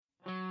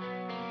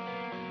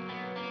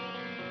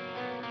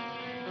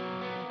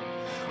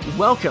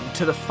Welcome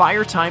to the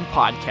Fire Time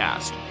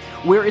Podcast,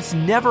 where it's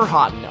never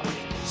hot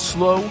enough,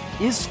 slow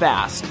is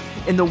fast,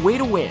 and the way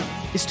to win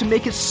is to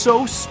make it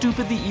so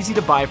stupidly easy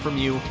to buy from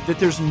you that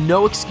there's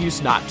no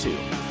excuse not to.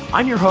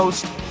 I'm your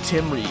host,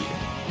 Tim Reed.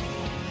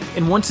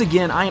 And once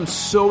again, I am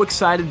so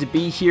excited to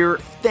be here.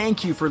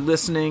 Thank you for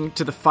listening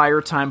to the Fire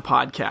Time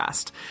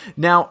Podcast.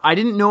 Now, I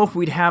didn't know if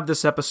we'd have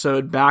this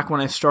episode back when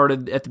I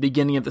started at the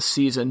beginning of the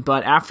season,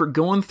 but after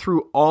going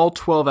through all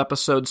 12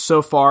 episodes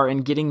so far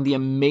and getting the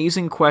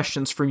amazing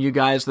questions from you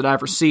guys that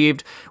I've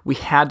received, we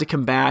had to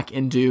come back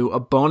and do a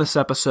bonus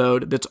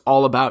episode that's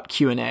all about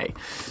Q&A.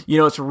 You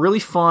know, it's really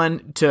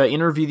fun to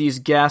interview these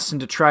guests and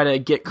to try to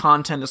get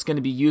content that's going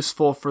to be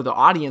useful for the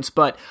audience,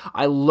 but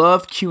I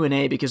love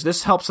Q&A because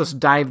this helps us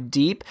dive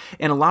deep,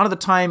 and a lot of the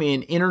time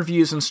in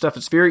interviews and stuff,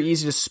 it's very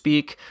easy to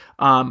speak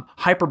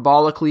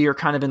hyperbolically or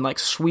kind of in like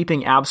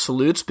sweeping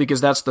absolutes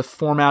because that's the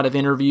format of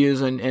interviews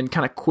and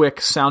kind of quick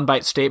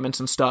soundbite statements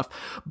and stuff.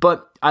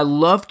 But I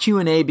love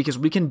Q&A because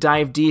we can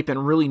dive deep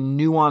and really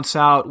nuance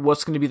out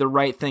what's going to be the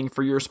right thing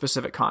for your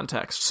specific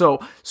context.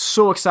 So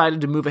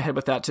excited to move ahead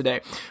with that today.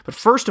 But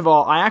first of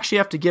all, I actually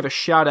have to give a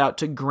shout out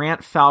to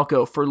Grant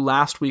Falco for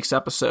last week's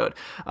episode.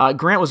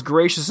 Grant was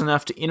gracious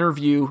enough to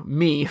interview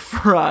me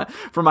for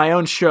my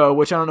own show,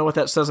 which I don't know what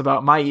that says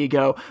about my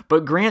ego,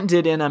 but Grant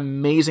did an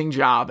amazing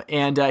job.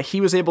 And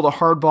he was able to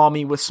hardball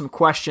me with some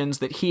questions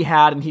that he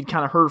had, and he'd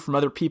kind of heard from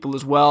other people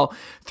as well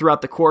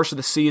throughout the course of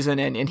the season,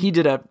 and he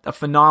did a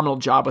phenomenal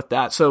job with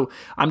that. So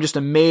I'm just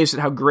amazed at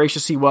how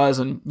gracious he was,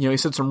 and you know, he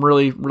said some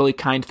really, really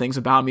kind things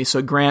about me.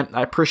 So Grant,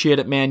 I appreciate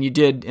it, man. You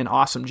did an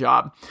awesome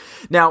job.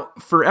 Now,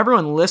 for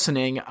everyone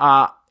listening,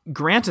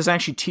 Grant is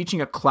actually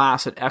teaching a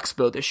class at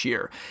Expo this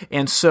year.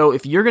 And so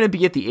if you're going to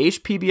be at the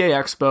HPBA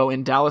Expo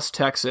in Dallas,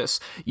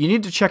 Texas, you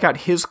need to check out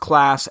his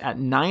class at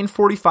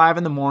 9:45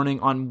 in the morning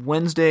on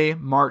Wednesday,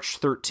 March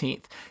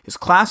 13th. His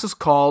class is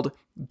called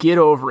Get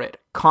Over It,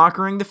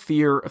 Conquering the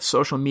Fear of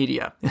Social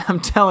Media. And I'm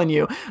telling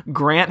you,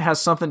 Grant has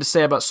something to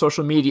say about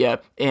social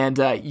media, and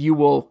you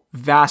will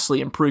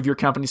vastly improve your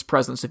company's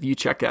presence if you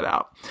check that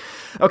out.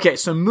 Okay,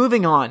 so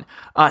moving on.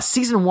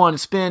 Season 1,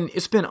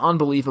 it's been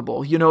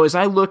unbelievable. You know, as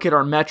I look at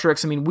our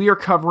metrics, I mean, we are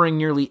covering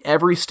nearly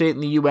every state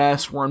in the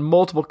U.S. We're in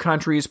multiple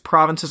countries,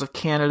 provinces of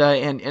Canada,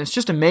 and it's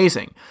just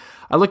amazing.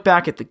 I look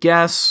back at the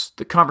guests,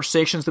 the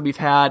conversations that we've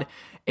had,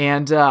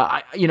 and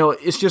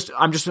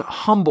I'm just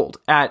humbled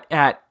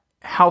at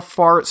how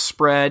far it's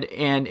spread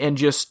and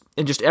just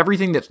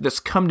everything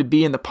that's come to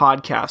be in the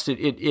podcast.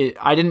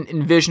 I didn't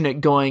envision it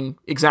going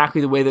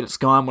exactly the way that it's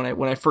gone when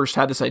I first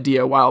had this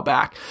idea a while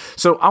back.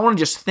 So I want to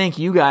just thank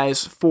you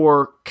guys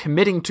for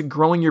committing to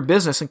growing your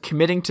business and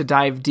committing to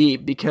dive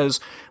deep, because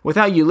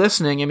without you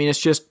listening, I mean,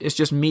 it's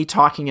just me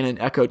talking in an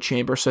echo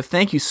chamber. So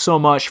thank you so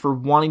much for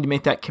wanting to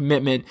make that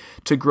commitment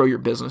to grow your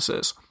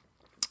businesses.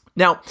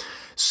 Now,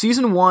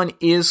 Season 1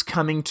 is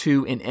coming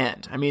to an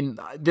end. I mean,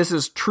 this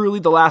is truly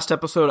the last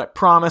episode, I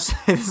promise.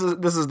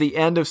 This is the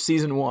end of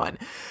Season 1.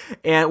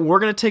 And we're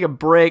going to take a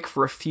break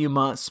for a few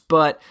months,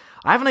 but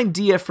I have an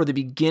idea for the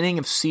beginning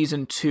of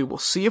Season 2. We'll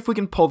see if we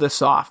can pull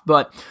this off,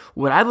 but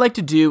what I'd like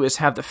to do is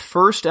have the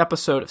first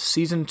episode of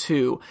Season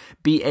 2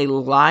 be a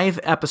live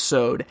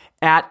episode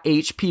at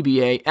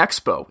HPBA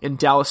Expo in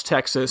Dallas,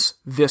 Texas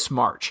this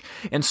March.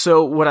 And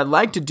so what I'd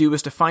like to do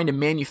is to find a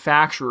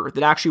manufacturer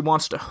that actually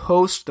wants to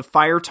host the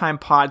Fire Time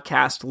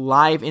Podcast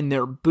live in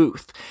their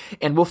booth.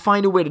 And we'll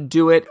find a way to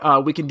do it.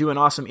 We can do an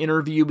awesome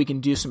interview. We can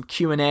do some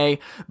Q&A,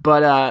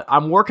 but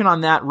I'm working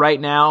on that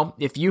right now.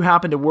 If you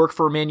happen to work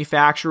for a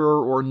manufacturer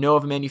or know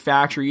of a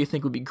manufacturer you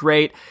think would be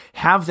great,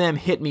 have them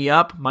hit me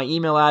up. My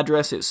email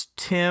address is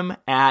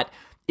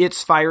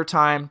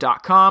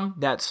tim@itsfiretime.com.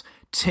 That's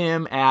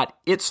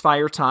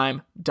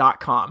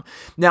tim@itsfiretime.com.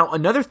 Now,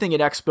 another thing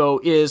at Expo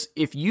is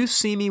if you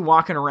see me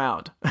walking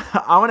around,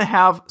 I want to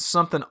have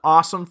something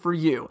awesome for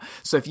you.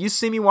 So if you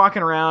see me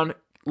walking around,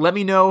 let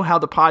me know how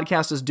the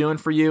podcast is doing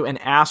for you and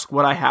ask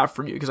what I have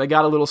for you, because I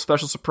got a little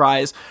special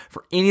surprise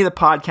for any of the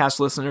podcast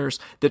listeners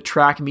that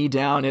track me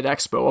down at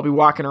Expo. I'll be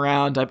walking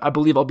around. I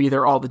believe I'll be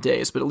there all the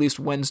days, but at least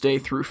Wednesday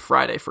through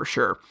Friday for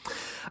sure.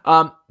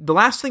 The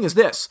last thing is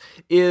this,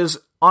 is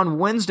on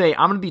Wednesday,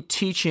 I'm going to be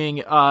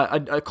teaching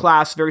a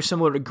class very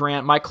similar to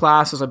Grant. My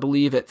class is, I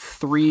believe, at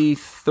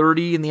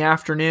 3:30 in the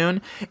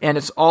afternoon, and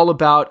it's all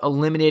about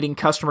eliminating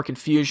customer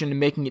confusion and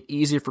making it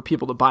easier for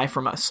people to buy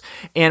from us.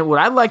 And what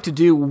I'd like to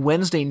do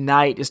Wednesday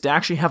night is to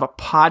actually have a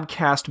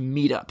podcast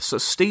meetup. So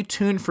stay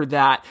tuned for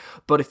that.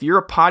 But if you're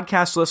a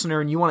podcast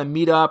listener and you want to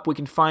meet up, we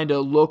can find a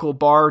local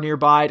bar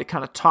nearby to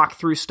kind of talk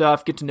through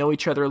stuff, get to know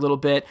each other a little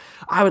bit.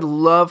 I would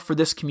love for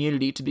this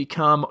community to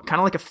become kind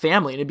of like a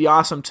family, and it'd be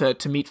awesome to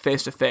meet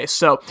face to face.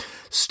 So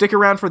stick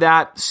around for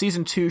that.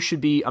 Season 2 should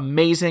be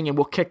amazing, and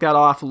we'll kick that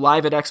off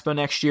live at Expo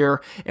next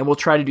year, and we'll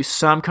try to do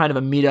some kind of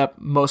a meetup,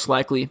 most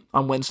likely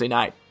on Wednesday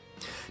night.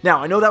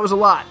 Now, I know that was a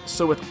lot,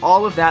 so with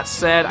all of that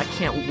said, I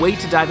can't wait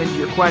to dive into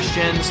your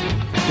questions.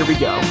 Here we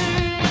go.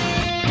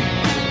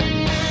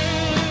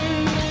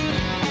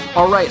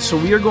 All right, so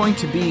we are going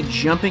to be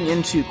jumping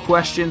into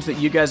questions that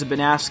you guys have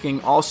been asking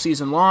all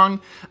season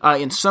long.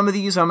 In some of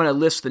these, I'm going to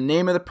list the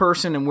name of the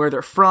person and where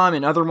they're from.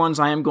 In other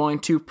ones, I am going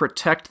to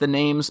protect the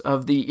names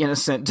of the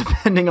innocent,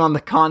 depending on the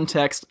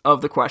context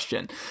of the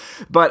question.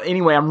 But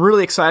anyway, I'm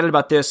really excited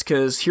about this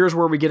because here's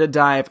where we get to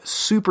dive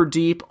super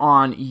deep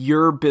on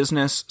your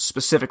business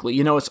specifically.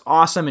 You know, it's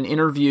awesome in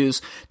interviews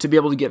to be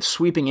able to give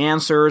sweeping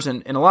answers,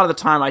 and a lot of the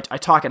time I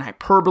talk in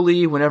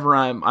hyperbole whenever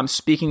I'm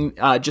speaking,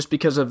 just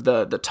because of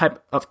the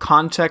type of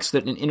context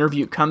that an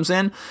interview comes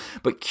in.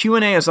 But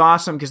Q&A is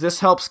awesome because this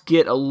helps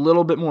get a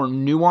little bit more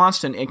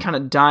nuanced and kind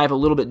of dive a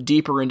little bit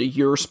deeper into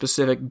your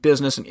specific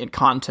business and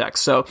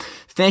context. So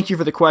thank you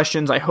for the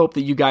questions. I hope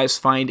that you guys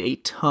find a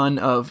ton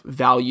of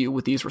value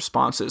with these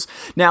responses.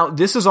 Now,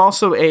 this is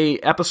also a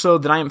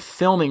episode that I am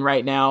filming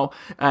right now,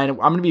 and I'm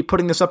going to be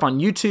putting this up on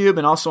YouTube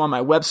and also on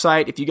my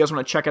website if you guys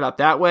want to check it out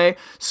that way.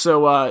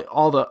 So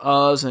all the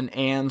uhs and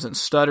ands and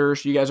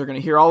stutters, you guys are going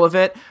to hear all of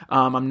it.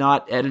 I'm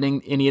not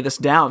editing any of this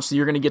down, so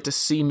you're going to get to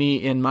see me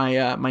in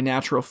my my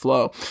natural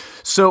flow.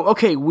 So,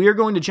 okay, we're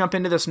going to jump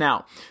into this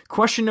now.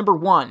 Question number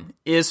 1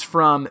 is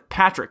from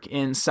Patrick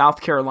in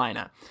South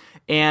Carolina.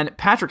 And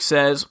Patrick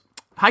says,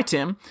 "Hi,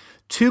 Tim.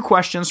 2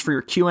 questions for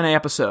your Q&A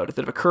episode that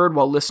have occurred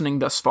while listening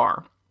thus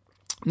far.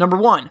 Number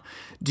 1,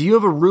 do you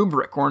have a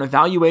rubric or an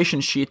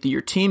evaluation sheet that your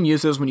team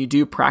uses when you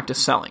do practice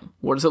selling?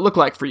 What does it look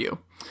like for you?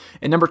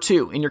 And number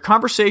 2, in your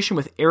conversation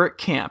with Eric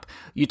Camp,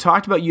 you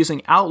talked about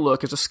using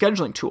Outlook as a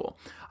scheduling tool.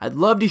 I'd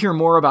love to hear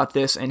more about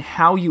this and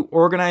how you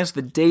organize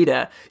the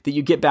data that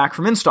you get back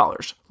from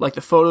installers, like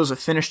the photos of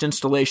finished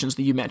installations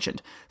that you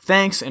mentioned.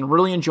 Thanks, and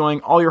really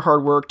enjoying all your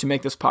hard work to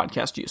make this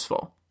podcast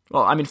useful."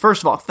 Well, I mean,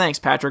 first of all, thanks,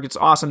 Patrick. It's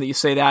awesome that you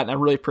say that, and I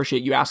really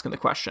appreciate you asking the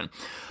question.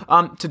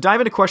 To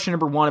dive into question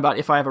number 1 about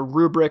if I have a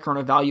rubric or an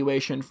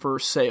evaluation for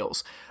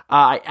sales,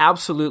 I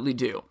absolutely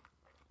do.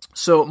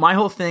 So my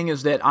whole thing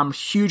is that I'm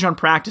huge on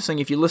practicing.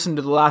 If you listen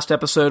to the last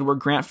episode where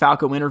Grant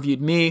Falco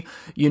interviewed me,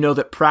 you know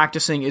that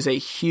practicing is a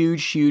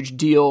huge, huge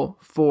deal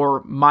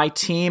for my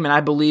team, and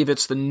I believe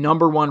it's the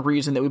number 1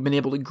 reason that we've been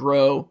able to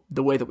grow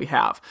the way that we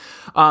have.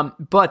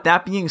 But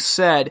that being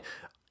said,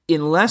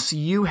 unless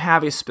you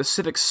have a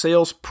specific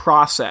sales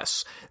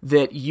process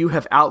that you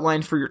have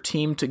outlined for your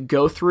team to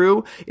go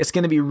through, it's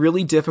going to be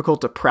really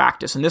difficult to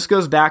practice. And this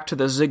goes back to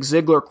the Zig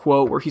Ziglar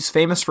quote where he's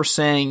famous for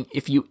saying,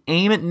 "If you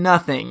aim at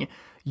nothing,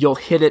 you'll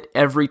hit it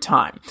every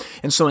time."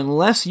 And so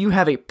unless you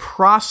have a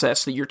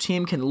process that your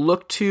team can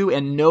look to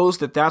and knows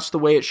that that's the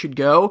way it should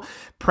go,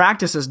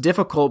 practice is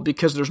difficult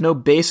because there's no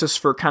basis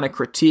for kind of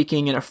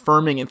critiquing and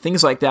affirming and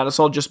things like that. It's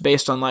all just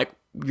based on like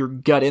your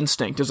gut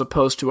instinct as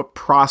opposed to a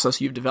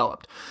process you've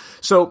developed.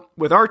 So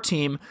with our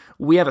team,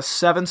 we have a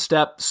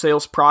 7-step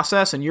sales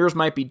process, and yours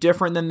might be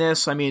different than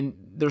this. I mean,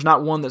 there's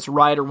not one that's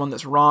right or one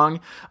that's wrong,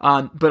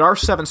 but our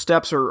 7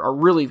 steps are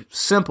really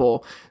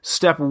simple.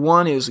 Step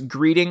 1 is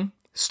greeting.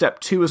 Step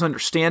 2 is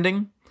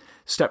understanding.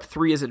 Step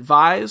 3 is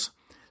advise.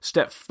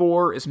 Step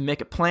 4 is make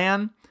a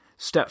plan.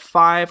 Step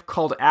 5,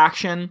 call to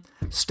action.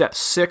 Step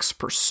 6,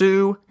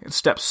 pursue. And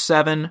step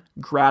 7,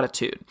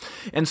 gratitude.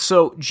 And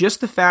so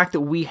just the fact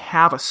that we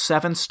have a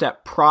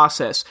 7-step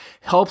process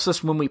helps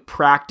us when we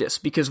practice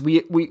because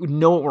we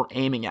know what we're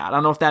aiming at. I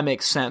don't know if that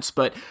makes sense,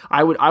 but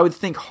I would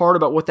think hard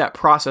about what that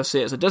process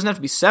is. It doesn't have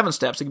to be 7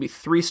 steps. It could be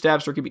 3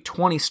 steps or it could be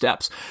 20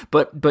 steps,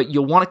 but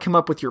you'll want to come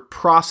up with your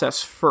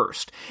process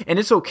first. And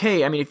it's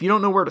okay. I mean, if you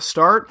don't know where to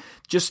start,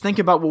 just think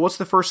about, well, what's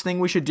the first thing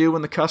we should do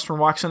when the customer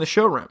walks in the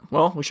showroom?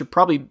 Well, we should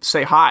probably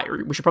say hi,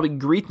 or we should probably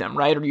greet them,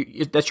 right? Or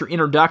that's your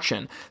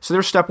introduction. So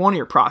there's step 1 of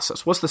your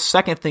process. What's the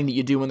second thing that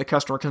you do when the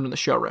customer comes in the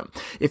showroom?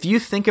 If you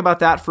think about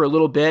that for a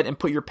little bit and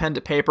put your pen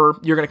to paper,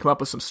 you're going to come up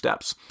with some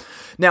steps.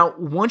 Now,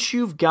 once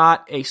you've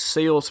got a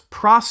sales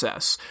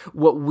process,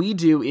 what we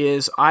do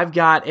is I've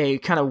got a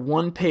kind of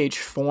 1-page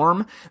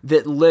form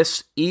that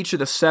lists each of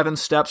the 7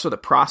 steps of the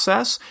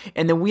process,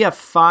 and then we have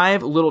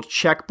 5 little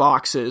check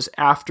boxes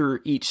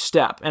after each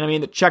step. And I mean,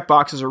 the check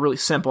boxes are really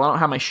simple. I don't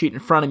have my sheet in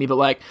front of me, but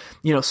like,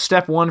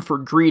 step 1 for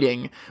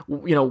greeting,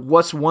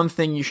 what's one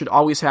thing you should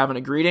always have in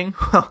a greeting?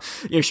 Well,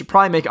 you should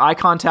probably make eye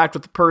contact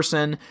with the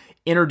person,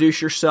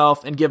 introduce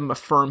yourself, and give them a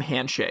firm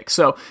handshake.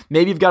 So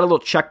maybe you've got a little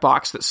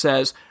checkbox that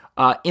says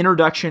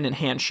introduction and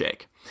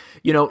handshake.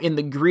 In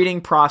the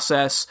greeting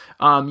process,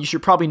 you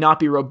should probably not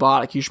be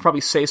robotic. You should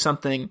probably say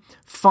something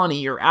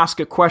funny or ask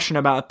a question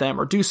about them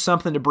or do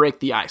something to break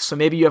the ice. So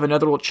maybe you have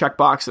another little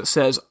checkbox that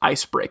says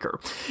icebreaker.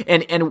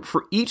 And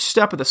for each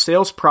step of the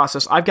sales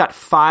process, I've got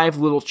 5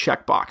 little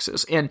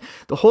checkboxes. And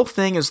the whole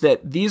thing is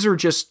that these are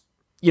just,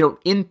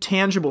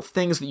 intangible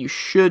things that you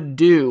should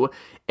do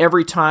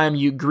every time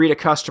you greet a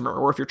customer,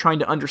 or if you're trying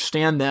to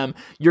understand them,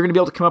 you're going to be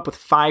able to come up with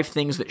 5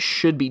 things that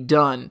should be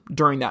done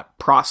during that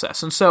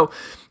process. And so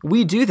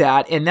we do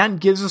that, and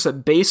that gives us a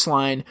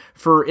baseline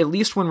for at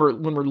least when we're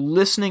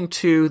listening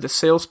to the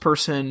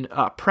salesperson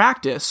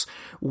practice,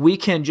 we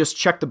can just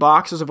check the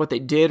boxes of what they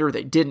did or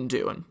they didn't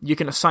do. And you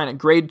can assign a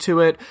grade to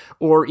it,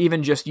 or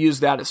even just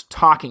use that as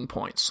talking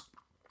points.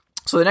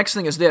 So the next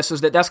thing is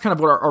that's kind of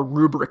what our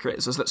rubric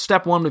is that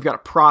step one, we've got a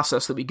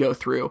process that we go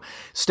through.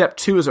 Step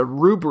two is a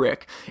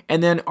rubric.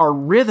 And then our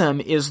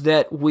rhythm is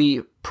that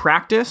we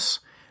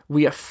practice,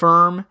 we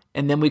affirm,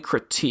 and then we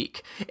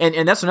critique.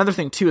 And that's another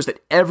thing too, is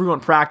that everyone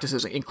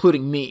practices,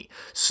 including me.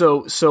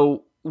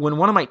 So when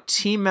one of my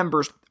team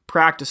members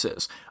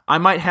practices, I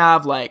might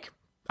have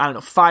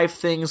 5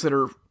 things that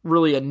are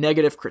really a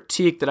negative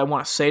critique that I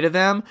want to say to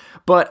them,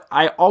 but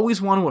I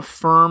always want to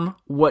affirm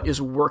what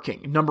is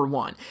working, number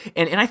one.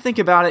 And I think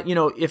about it,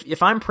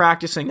 if I'm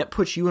practicing, that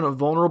puts you in a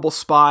vulnerable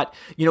spot.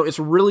 It's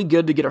really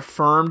good to get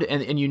affirmed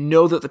and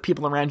that the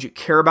people around you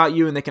care about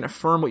you and they can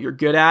affirm what you're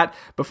good at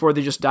before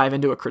they just dive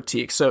into a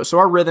critique. So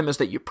our rhythm is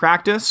that you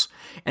practice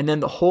and then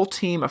the whole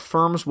team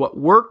affirms what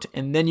worked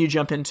and then you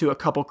jump into a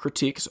couple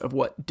critiques of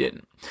what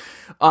didn't.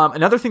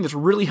 Another thing that's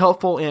really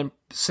helpful in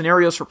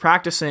scenarios for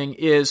practicing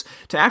is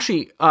to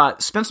actually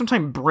spend some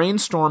time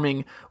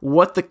brainstorming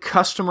what the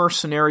customer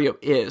scenario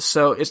is.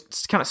 So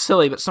it's kind of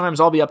silly, but sometimes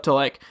I'll be up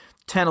to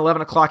 10,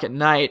 11 o'clock at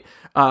night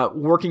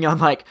working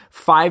on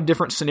 5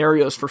 different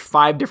scenarios for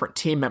 5 different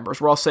team members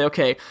where I'll say,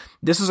 okay,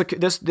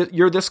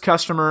 you're this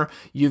customer,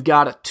 you've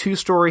got a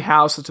 2-story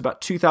house that's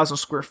about 2,000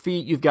 square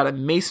feet, you've got a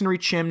masonry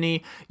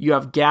chimney, you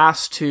have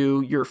gas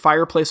to your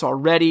fireplace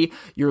already,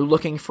 you're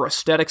looking for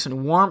aesthetics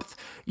and warmth,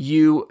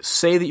 you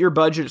say that your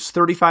budget is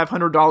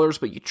 $3,500,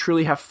 but you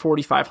truly have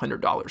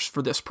 $4,500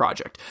 for this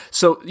project.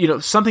 So,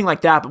 something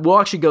like that, but we'll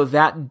actually go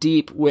that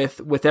deep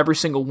with every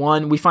single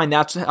one. We find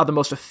that's how the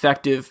most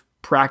effective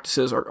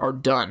practices are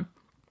done.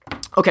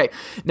 Okay,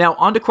 now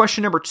on to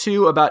question number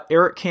 2 about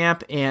Eric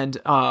Camp and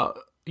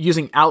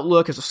using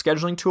Outlook as a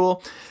scheduling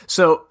tool.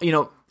 So,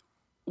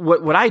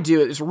 what I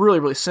do is really,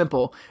 really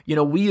simple.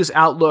 We use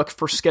Outlook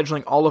for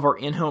scheduling all of our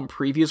in-home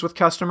previews with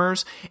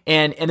customers,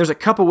 and there's a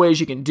couple ways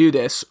you can do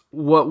this.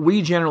 What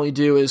we generally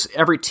do is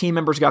every team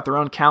member's got their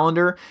own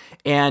calendar,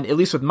 and at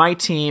least with my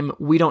team,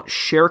 we don't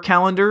share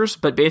calendars,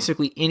 but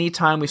basically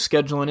anytime we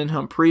schedule an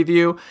in-home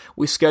preview,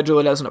 we schedule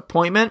it as an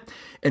appointment,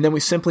 and then we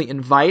simply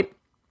invite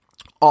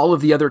all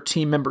of the other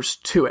team members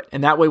to it.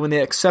 And that way, when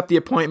they accept the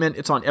appointment,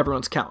 it's on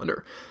everyone's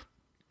calendar.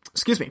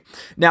 Excuse me.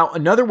 Now,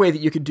 another way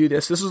that you could do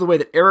this is the way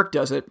that Eric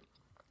does it,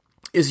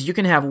 is you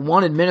can have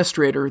one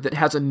administrator that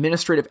has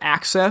administrative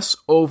access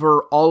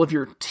over all of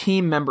your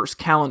team members'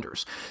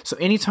 calendars. So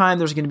anytime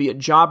there's going to be a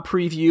job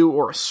preview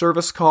or a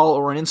service call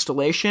or an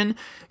installation,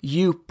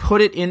 you put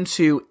it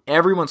into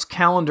everyone's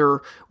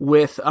calendar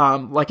with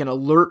an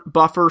alert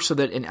buffer so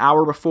that an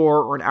hour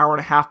before or an hour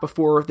and a half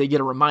before they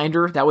get a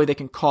reminder. That way they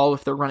can call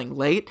if they're running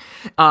late.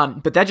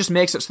 But that just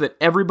makes it so that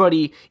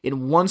everybody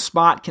in one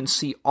spot can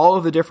see all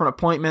of the different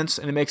appointments,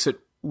 and it makes it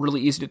really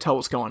easy to tell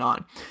what's going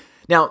on.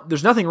 Now,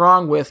 there's nothing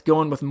wrong with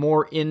going with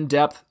more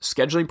in-depth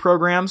scheduling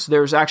programs.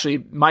 There's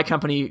actually, my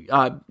company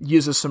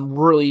uses some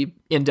really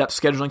in-depth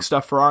scheduling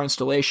stuff for our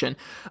installation.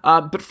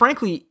 But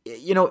frankly,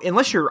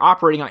 unless you're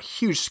operating on a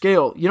huge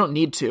scale, you don't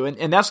need to.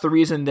 And that's the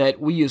reason that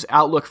we use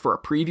Outlook for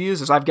our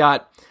previews, is I've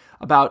got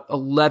about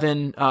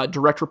 11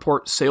 direct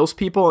report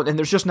salespeople, and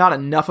there's just not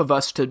enough of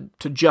us to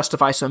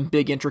justify some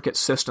big intricate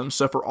system.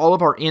 So for all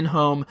of our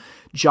in-home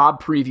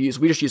job previews,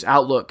 we just use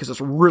Outlook because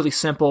it's really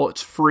simple,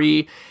 it's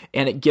free,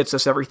 and it gets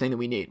us everything that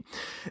we need.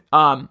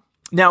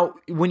 Now,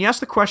 when you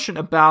ask the question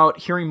about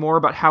hearing more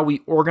about how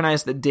we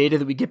organize the data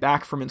that we get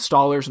back from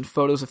installers and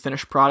photos of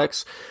finished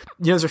products,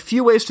 there's a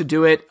few ways to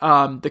do it.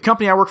 The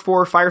company I work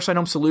for, Fireside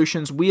Home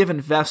Solutions, we have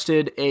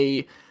invested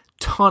a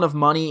ton of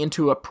money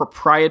into a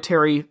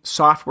proprietary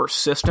software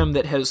system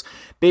that has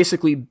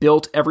basically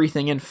built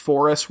everything in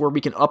for us, where we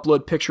can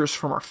upload pictures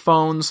from our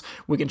phones,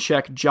 we can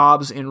check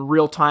jobs in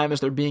real time as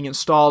they're being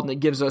installed, and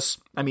it gives us,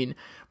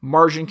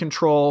 margin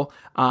control,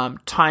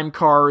 time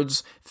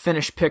cards,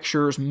 finished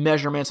pictures,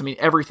 measurements,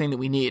 everything that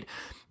we need.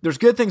 There's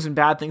good things and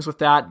bad things with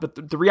that, but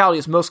the reality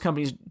is most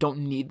companies don't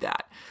need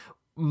that.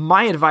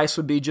 My advice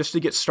would be just to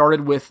get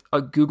started with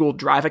a Google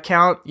Drive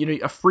account.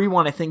 A free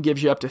one, I think,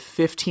 gives you up to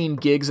 15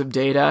 gigs of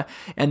data.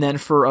 And then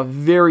for a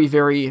very,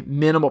 very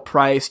minimal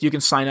price, you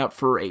can sign up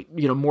for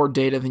more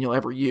data than you'll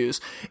ever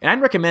use. And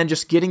I'd recommend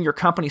just getting your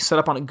company set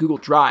up on a Google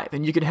Drive.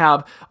 And you could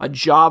have a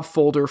job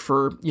folder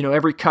for,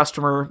 every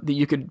customer that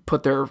you could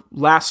put their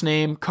last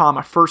name,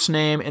 comma, first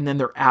name, and then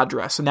their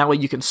address. And that way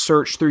you can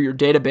search through your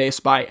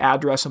database by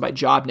address and by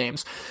job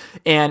names.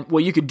 And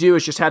what you could do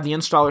is just have the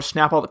installer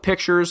snap all the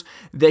pictures.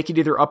 They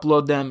could either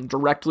upload them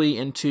directly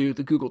into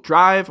the Google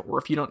Drive, or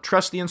if you don't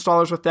trust the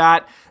installers with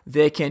that,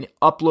 they can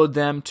upload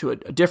them to a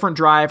different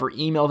drive or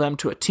email them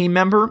to a team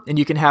member, and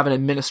you can have an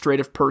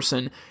administrative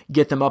person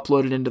get them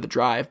uploaded into the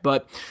drive.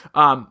 But,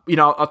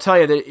 I'll tell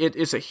you that it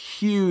is a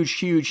huge,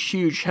 huge,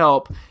 huge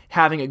help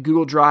having a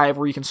Google Drive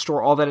where you can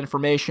store all that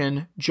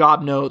information,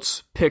 job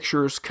notes,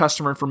 pictures,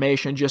 customer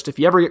information, just if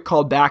you ever get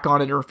called back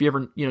on it or if you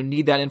ever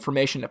need that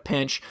information in a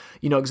pinch,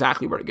 you know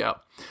exactly where to go.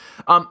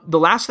 The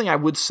last thing I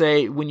would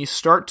say, when you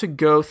start to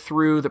go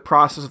through the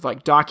process of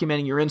like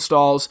documenting your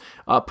installs,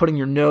 putting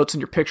your notes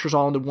and your pictures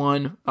all into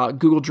one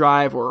Google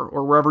Drive or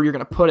wherever you're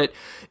going to put it,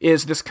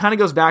 is this kind of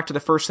goes back to the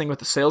first thing with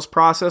the sales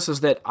process, is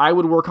that I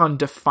would work on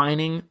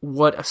defining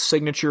what a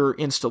signature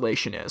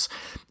installation is.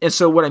 And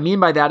so what I mean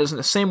by that is, in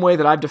the same way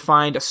that I've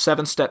defined a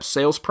 7-step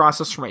sales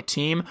process for my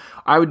team,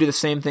 I would do the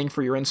same thing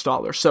for your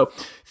installer. So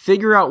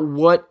figure out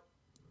what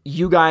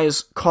you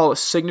guys call a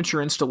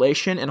signature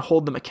installation and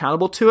hold them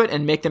accountable to it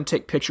and make them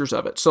take pictures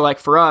of it. So like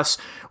for us,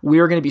 we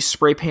are going to be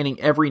spray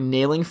painting every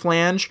nailing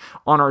flange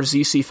on our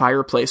ZC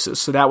fireplaces.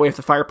 So that way, if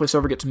the fireplace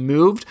ever gets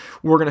moved,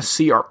 we're going to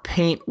see our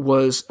paint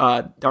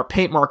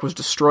mark was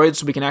destroyed,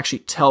 so we can actually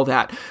tell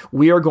that.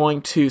 We are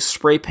going to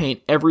spray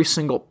paint every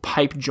single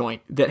pipe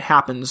joint that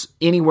happens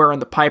anywhere in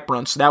the pipe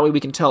run. So that way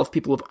we can tell if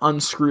people have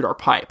unscrewed our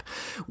pipe.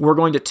 We're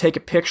going to take a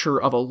picture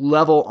of a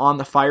level on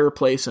the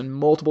fireplace in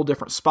multiple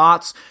different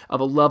spots, of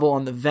a level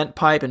on the vent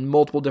pipe in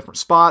multiple different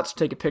spots,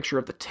 take a picture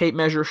of the tape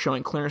measure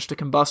showing clearance to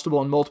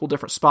combustible in multiple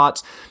different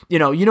spots. You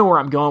know where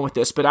I'm going with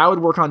this, but I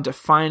would work on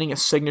defining a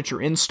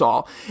signature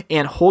install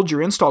and hold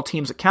your install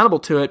teams accountable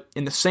to it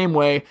in the same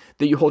way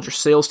that you hold your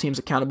sales teams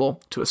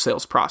accountable to a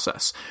sales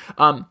process.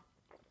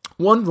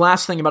 One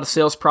last thing about a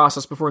sales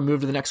process before we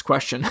move to the next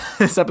question,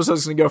 this episode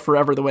is going to go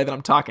forever the way that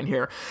I'm talking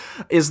here,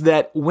 is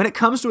that when it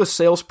comes to a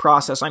sales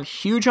process, I'm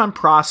huge on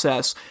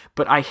process,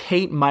 but I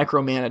hate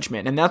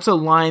micromanagement. And that's a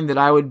line that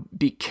I would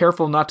be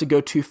careful not to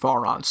go too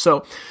far on.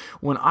 So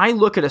when I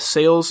look at a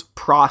sales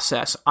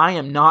process, I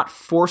am not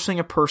forcing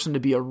a person to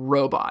be a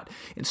robot.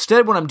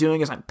 Instead, what I'm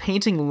doing is I'm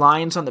painting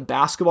lines on the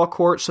basketball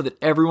court so that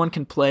everyone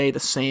can play the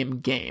same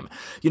game.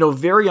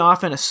 Very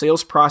often a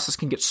sales process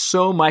can get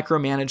so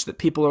micromanaged that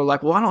people are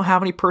like, well, I don't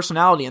have any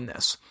personality in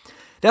this.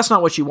 That's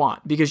not what you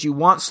want, because you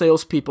want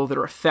salespeople that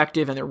are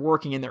effective and they're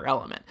working in their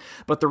element.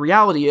 But the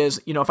reality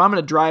is, if I'm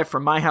going to drive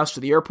from my house to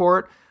the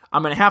airport,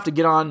 I'm going to have to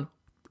get on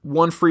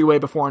one freeway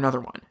before another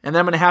one. And then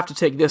I'm going to have to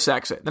take this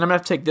exit. Then I'm going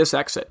to have to take this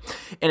exit.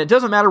 And it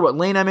doesn't matter what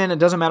lane I'm in. It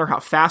doesn't matter how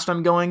fast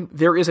I'm going.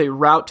 There is a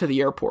route to the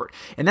airport.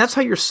 And that's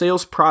how your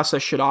sales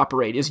process should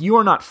operate, is you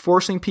are not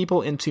forcing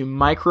people into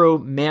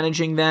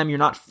micromanaging them. You're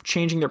not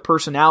changing their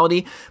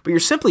personality, but you're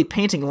simply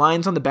painting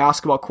lines on the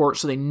basketball court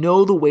so they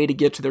know the way to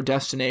get to their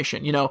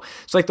destination.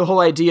 It's like the whole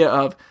idea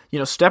of,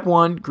 step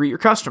 1, greet your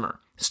customer.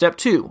 Step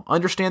 2,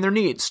 understand their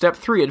needs. Step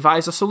 3,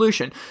 advise a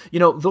solution.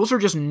 Those are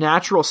just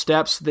natural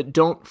steps that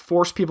don't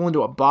force people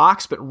into a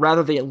box, but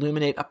rather they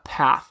illuminate a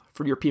path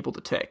for your people to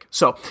take.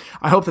 So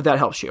I hope that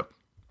helps you.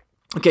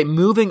 Okay,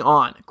 moving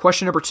on.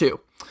 Question number 2.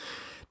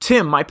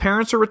 Tim, my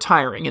parents are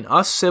retiring and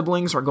us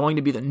siblings are going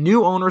to be the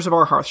new owners of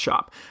our hearth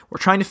shop. We're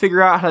trying to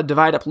figure out how to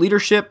divide up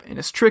leadership, and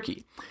it's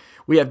tricky.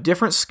 We have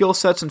different skill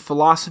sets and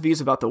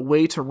philosophies about the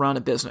way to run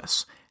a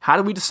business. How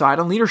do we decide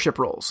on leadership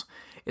roles?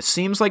 It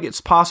seems like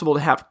it's possible to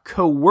have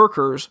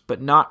co-workers,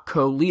 but not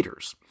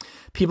co-leaders.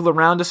 People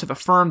around us have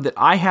affirmed that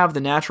I have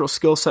the natural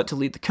skill set to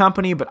lead the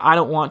company, but I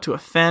don't want to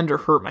offend or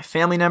hurt my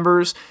family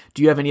members.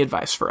 Do you have any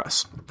advice for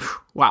us?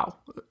 Wow,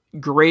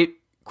 great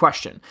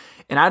question.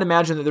 And I'd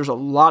imagine that there's a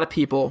lot of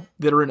people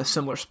that are in a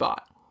similar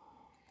spot.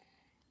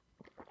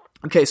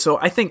 Okay, so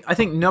I think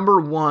number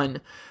one,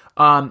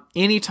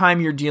 anytime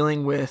you're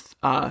dealing with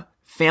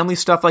family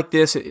stuff like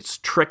this, it's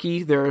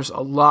tricky. There's a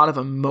lot of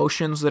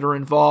emotions that are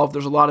involved.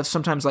 There's a lot of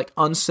sometimes like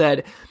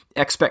unsaid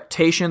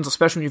expectations,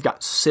 especially when you've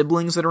got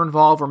siblings that are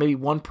involved, or maybe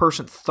one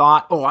person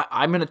thought,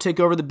 I'm going to take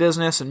over the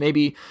business, and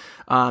maybe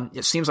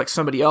it seems like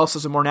somebody else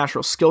has a more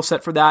natural skill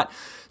set for that.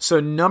 So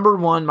number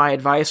one, my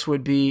advice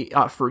would be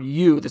for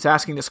you that's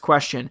asking this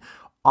question,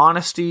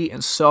 honesty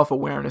and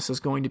self-awareness is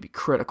going to be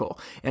critical.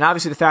 And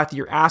obviously the fact that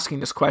you're asking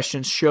this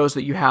question shows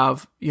that you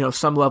have,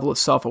 some level of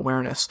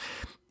self-awareness.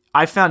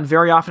 I found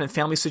very often in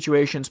family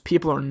situations,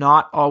 people are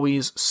not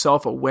always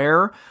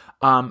self-aware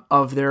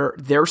of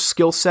their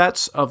skill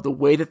sets, of the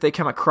way that they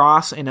come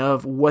across, and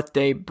of what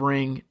they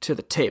bring to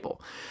the table.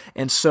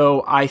 And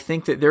so I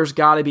think that there's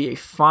got to be a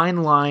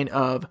fine line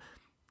of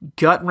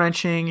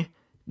gut-wrenching,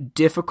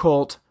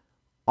 difficult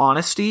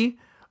honesty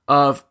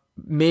of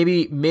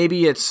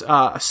maybe it's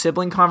a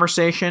sibling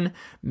conversation,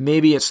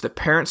 maybe it's the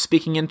parent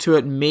speaking into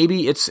it,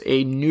 maybe it's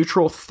a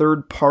neutral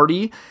third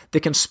party that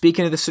can speak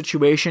into the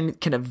situation,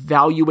 can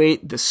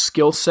evaluate the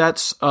skill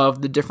sets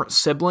of the different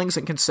siblings,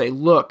 and can say,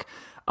 look,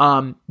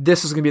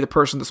 this is going to be the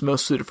person that's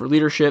most suited for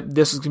leadership.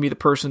 This is going to be the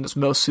person that's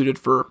most suited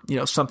for,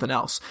 something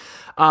else.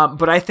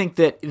 But I think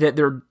that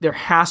there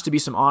has to be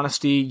some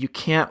honesty. You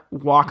can't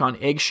walk on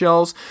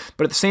eggshells.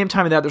 But at the same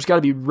time of that, there's got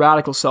to be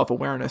radical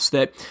self-awareness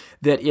that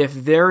if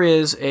there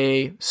is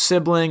a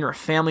sibling or a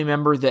family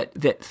member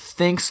that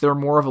thinks they're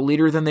more of a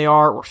leader than they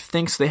are, or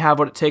thinks they have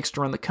what it takes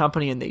to run the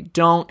company and they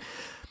don't,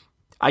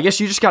 I guess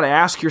you just got to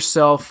ask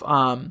yourself,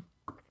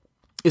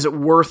 is it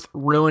worth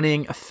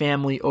ruining a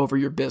family over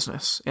your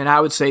business? And I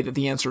would say that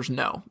the answer is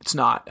no, it's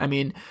not. I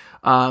mean,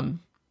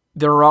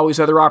 there are always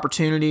other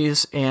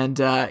opportunities, and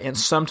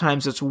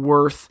sometimes it's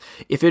worth,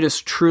 if it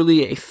is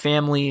truly a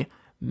family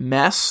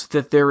mess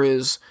that there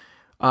is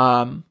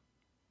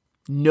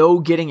no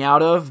getting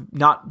out of,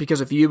 not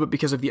because of you, but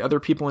because of the other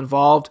people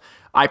involved,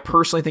 I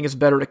personally think it's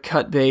better to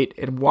cut bait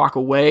and walk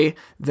away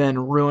than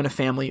ruin a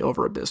family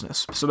over a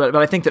business. But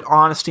I think that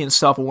honesty and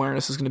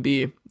self-awareness is going to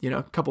be,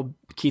 a couple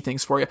key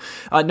things for you.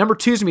 Number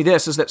two is going to be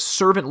this, is that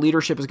servant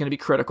leadership is going to be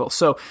critical.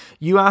 So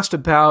you asked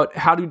about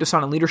how do you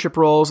decide on leadership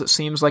roles. It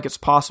seems like it's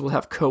possible to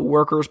have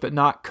co-workers, but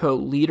not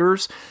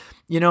co-leaders.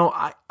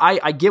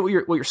 I get what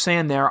you're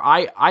saying there.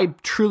 I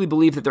truly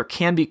believe that there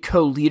can be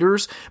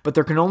co-leaders, but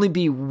there can only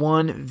be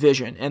one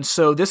vision. And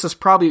so this is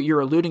probably what you're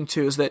alluding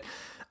to, is that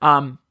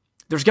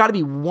there's got to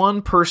be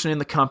one person in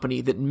the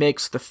company that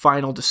makes the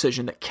final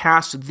decision, that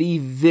casts the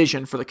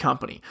vision for the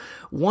company.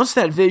 Once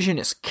that vision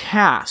is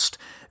cast,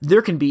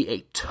 there can be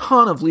a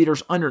ton of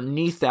leaders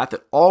underneath that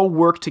all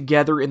work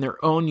together in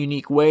their own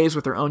unique ways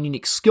with their own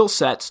unique skill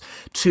sets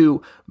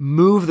to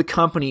move the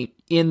company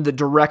in the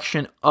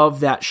direction of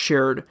that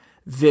shared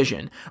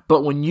vision.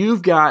 But when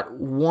you've got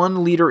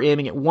one leader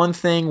aiming at one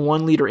thing,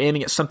 one leader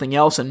aiming at something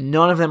else, and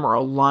none of them are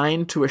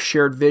aligned to a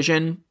shared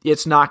vision,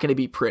 it's not going to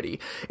be pretty.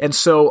 And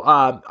so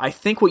I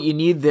think what you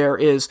need there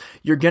is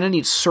you're going to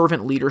need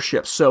servant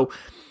leadership. So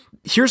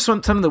here's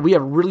something that we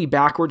have really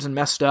backwards and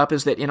messed up,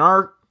 is that in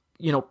our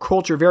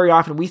culture, very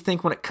often we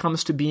think when it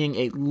comes to being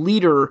a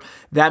leader,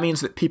 that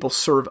means that people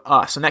serve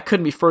us. And that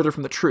couldn't be further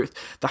from the truth.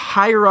 The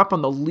higher up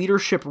on the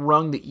leadership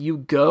rung that you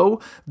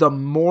go, the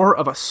more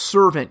of a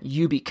servant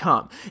you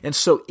become. And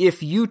so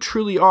if you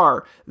truly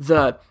are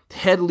the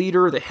head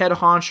leader, the head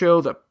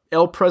honcho, the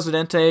El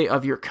Presidente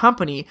of your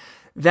company,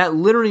 that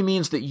literally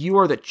means that you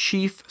are the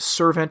chief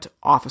servant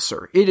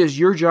officer. It is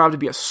your job to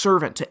be a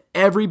servant to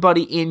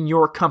everybody in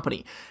your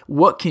company.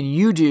 What can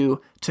you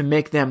do to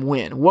make them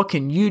win? What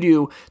can you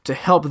do to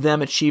help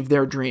them achieve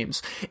their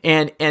dreams?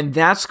 And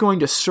that's going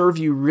to serve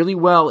you really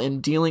well in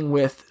dealing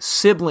with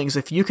siblings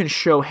if you can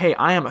show, hey,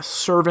 I am a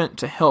servant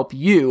to help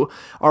you.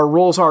 Our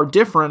roles are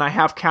different. I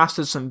have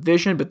casted some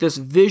vision, but this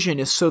vision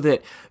is so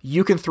that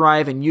you can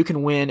thrive and you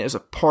can win as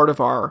a part of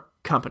our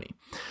company.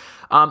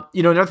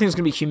 Another thing is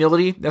going to be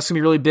humility. That's going to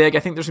be really big. I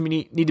think there's going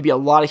to need to be a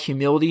lot of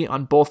humility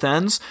on both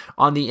ends.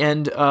 On the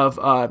end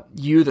of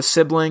you, the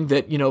sibling,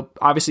 that,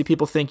 obviously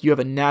people think you have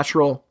a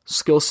natural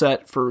skill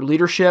set for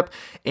leadership,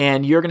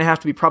 and you're going to have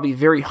to be probably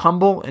very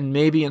humble and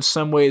maybe in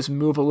some ways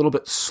move a little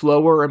bit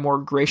slower and more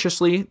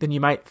graciously than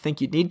you might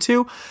think you'd need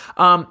to.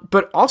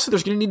 But also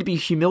there's going to need to be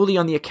humility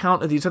on the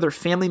account of these other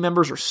family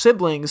members or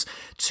siblings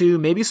to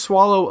maybe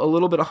swallow a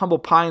little bit of humble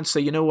pie and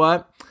say, you know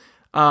what?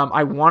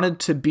 I wanted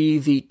to be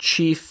the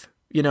chief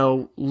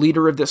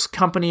leader of this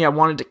company. I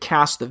wanted to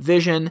cast the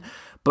vision,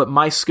 but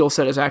my skill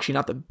set is actually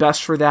not the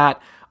best for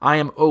that. I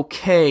am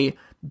okay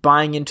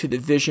buying into the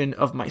vision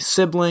of my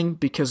sibling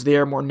because they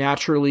are more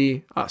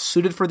naturally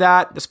suited for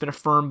that. That's been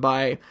affirmed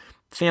by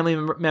family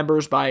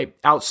members, by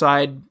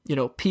outside,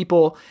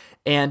 people.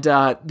 And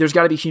there's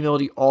got to be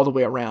humility all the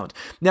way around.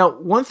 Now,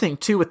 one thing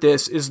too with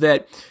this is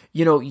that,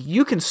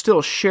 you can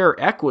still share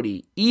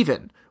equity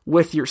even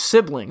with your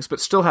siblings, but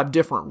still have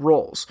different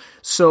roles.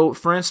 So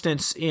for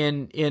instance,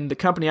 in the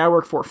company I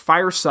work for,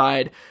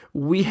 Fireside,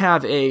 we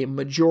have a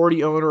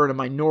majority owner and a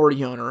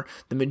minority owner.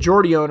 The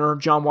majority owner,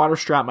 John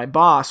Waterstrat, my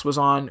boss, was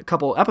on a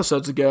couple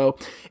episodes ago,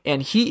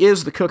 and he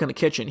is the cook in the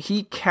kitchen.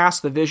 He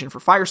cast the vision for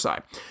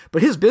Fireside.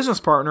 But his business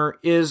partner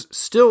is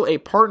still a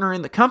partner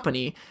in the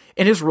company,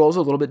 and his role is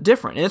a little bit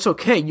different. And it's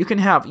okay. You can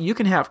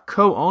have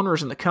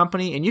co-owners in the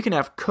company and you can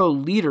have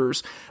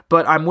co-leaders,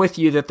 but I'm with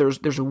you that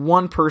there's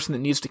one person that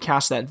needs to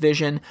cast that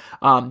vision.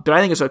 But I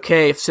think it's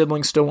okay if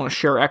siblings still want to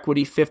share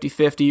equity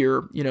 50-50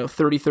 or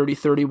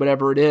 30-30-30,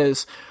 whatever it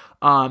is.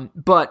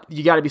 But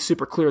you got to be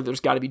super clear there's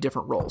got to be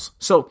different roles.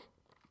 So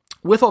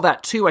with all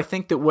that too, I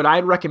think that what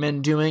I'd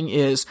recommend doing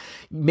is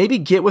maybe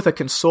get with a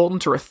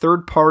consultant or a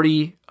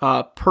third-party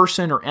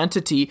person or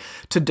entity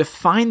to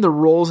define the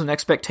roles and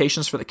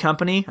expectations for the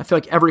company. I feel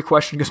like every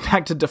question goes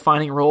back to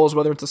defining roles,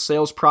 whether it's a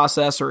sales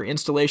process or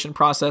installation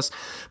process.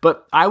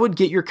 But I would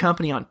get your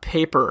company on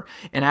paper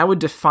and I would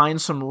define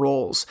some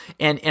roles.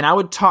 And I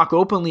would talk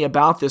openly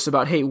about this,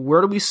 about, hey,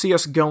 where do we see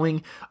us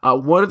going?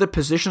 What are the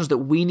positions that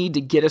we need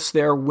to get us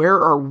there? Where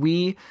are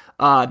we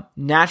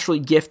naturally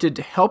gifted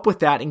to help with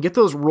that, and get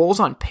those roles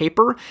on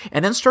paper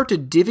and then start to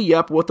divvy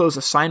up what those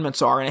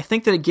assignments are. And I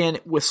think that, again,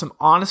 with some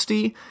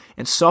honesty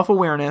and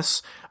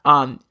self-awareness,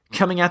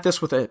 coming at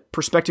this with a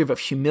perspective of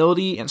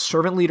humility and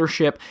servant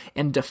leadership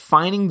and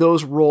defining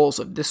those roles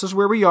of this is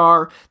where we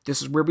are,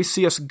 this is where we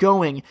see us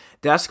going,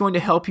 that's going to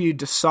help you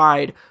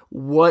decide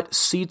what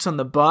seats on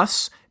the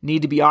bus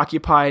need to be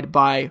occupied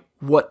by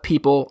what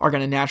people are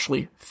going to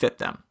naturally fit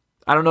them.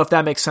 I don't know if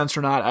that makes sense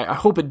or not. I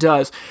hope it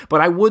does. But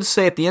I would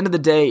say at the end of the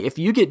day, if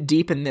you get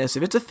deep in this,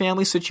 if it's a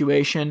family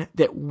situation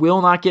that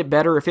will not get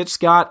better, if it's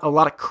got a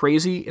lot of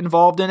crazy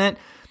involved in it,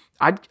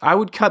 I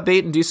would cut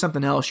bait and do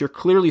something else. You're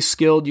clearly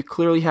skilled. You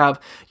clearly have,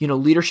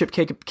 leadership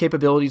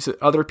capabilities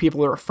that other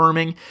people are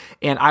affirming.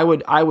 And I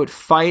would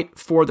fight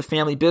for the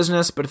family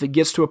business. But if it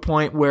gets to a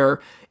point where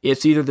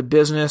it's either the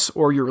business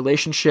or your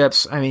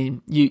relationships, I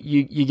mean,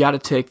 you got to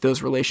take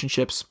those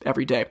relationships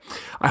every day.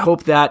 I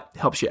hope that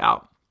helps you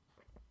out.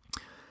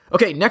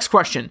 Okay, next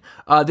question.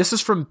 This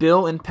is from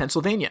Bill in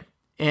Pennsylvania.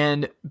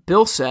 And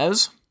Bill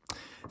says,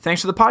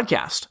 thanks for the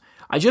podcast.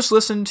 I just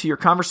listened to your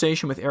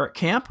conversation with Eric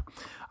Camp.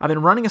 I've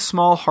been running a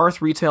small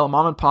hearth retail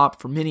mom and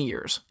pop for many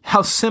years.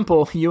 How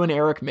simple you and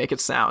Eric make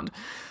it sound.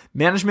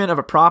 Management of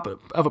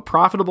a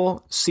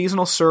profitable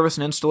seasonal service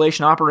and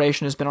installation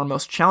operation has been our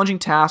most challenging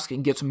task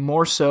and gets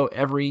more so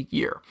every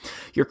year.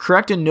 You're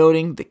correct in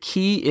noting the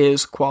key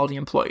is quality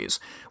employees.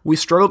 We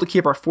struggle to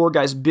keep our 4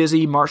 guys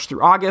busy March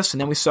through August,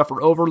 and then we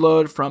suffer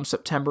overload from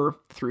September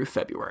through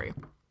February.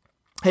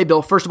 Hey,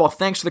 Bill, first of all,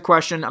 thanks for the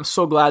question. I'm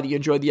so glad that you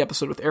enjoyed the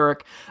episode with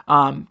Eric.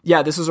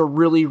 This is a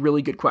really,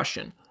 really good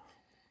question.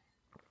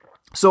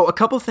 So a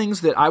couple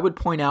things that I would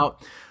point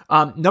out.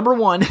 Number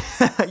one,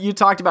 you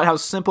talked about how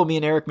simple me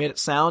and Eric made it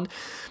sound.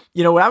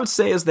 What I would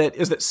say is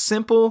that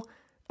simple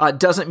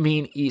doesn't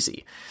mean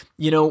easy.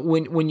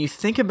 When you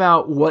think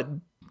about what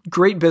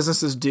great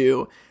businesses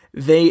do,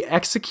 they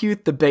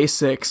execute the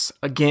basics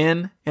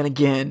again and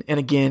again and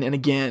again and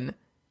again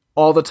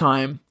all the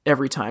time,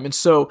 every time. And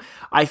so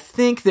I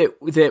think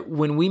that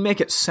when we make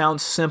it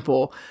sound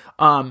simple,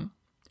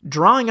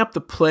 drawing up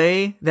the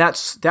play,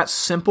 that's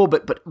simple,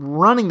 but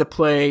running the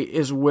play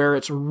is where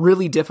it's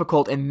really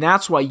difficult, and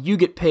that's why you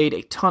get paid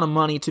a ton of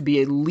money to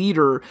be a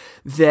leader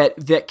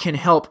that can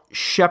help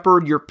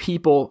shepherd your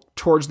people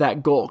towards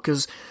that goal.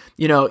 Because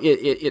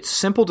it's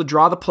simple to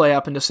draw the play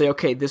up and to say,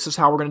 okay, this is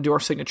how we're going to do our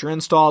signature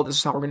install. This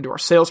is how we're going to do our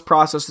sales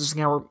process. This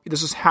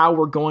is how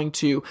we're going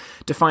to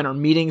define our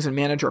meetings and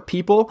manage our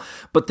people.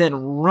 But then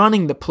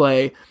running the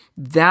play,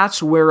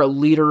 that's where a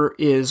leader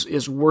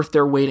is worth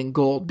their weight in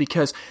gold,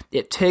 because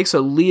it takes a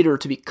leader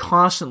to be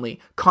constantly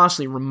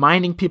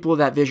reminding people of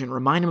that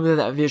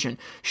vision,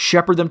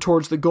 shepherd them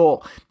towards the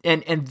goal.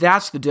 And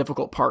that's the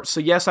difficult part. So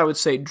yes, I would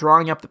say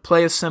drawing up the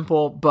play is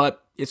simple,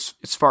 but it's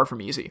far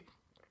from easy.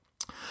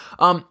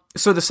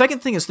 So the second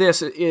thing is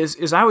this,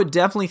 is I would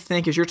definitely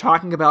think, as you're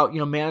talking about,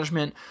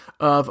 management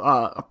of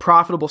a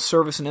profitable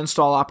service and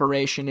install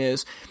operation,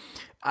 is,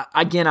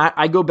 again,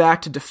 I go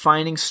back to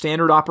defining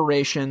standard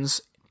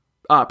operations,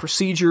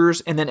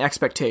 procedures, and then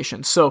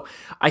expectations. So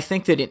I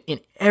think that in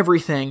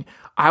everything,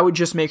 I would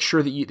just make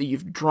sure that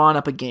you've drawn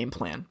up a game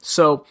plan.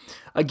 So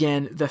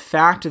again, the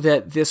fact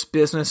that this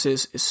business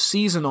is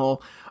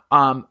seasonal,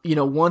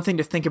 one thing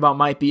to think about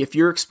might be if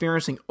you're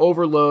experiencing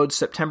overload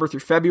September through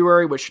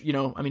February, which,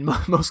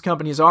 most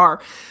companies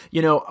are,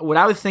 what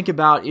I would think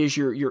about is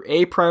your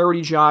A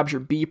priority jobs,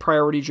 your B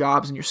priority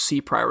jobs, and your C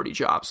priority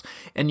jobs.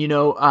 And, I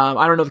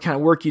don't know the kind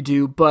of work you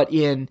do, but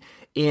in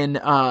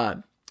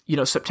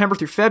September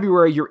through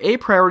February, your A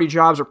priority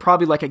jobs are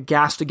probably like a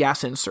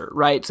gas-to-gas insert,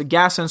 right? It's a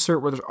gas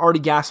insert where there's already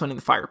gasoline in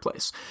the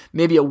fireplace.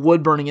 Maybe a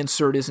wood-burning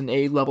insert is an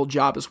A-level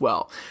job as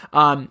well.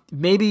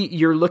 Maybe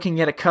you're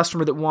looking at a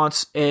customer that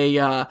wants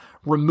a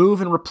remove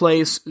and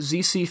replace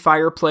ZC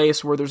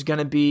fireplace where there's going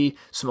to be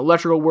some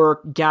electrical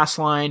work, gas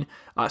line,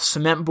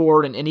 cement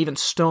board, and even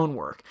stone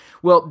work.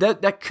 Well,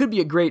 that could be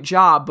a great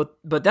job,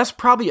 but that's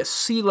probably a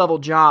C-level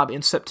job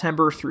in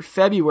September through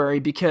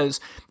February, because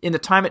in the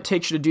time it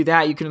takes you to do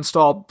that, you can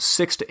install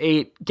 6 to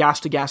 8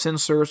 gas-to-gas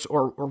inserts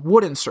or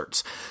wood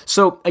inserts.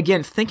 So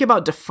again, think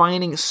about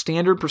defining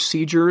standard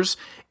procedures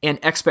and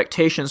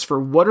expectations for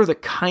what are the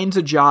kinds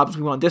of jobs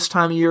we want this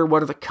time of year,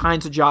 what are the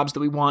kinds of jobs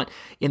that we want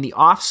in the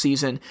off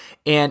season,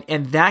 and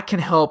that can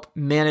help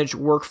manage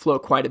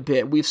workflow quite a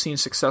bit. We've seen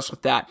success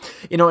with that.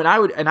 And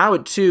I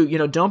would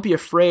too, don't be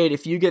afraid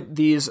if you get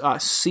these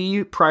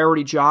C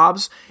priority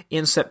jobs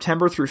in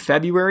September through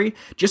February.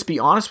 Just be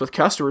honest with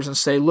customers and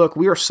say, look,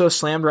 we are so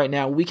slammed right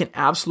now. We can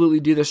absolutely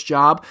do this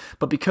job,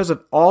 but because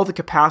of all the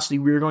capacity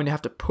we're going to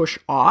have to push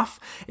off,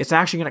 it's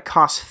actually going to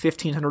cost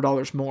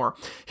 $1,500 more.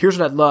 Here's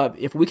what I'd love.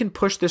 If we can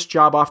push this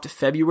job off to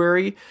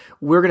February,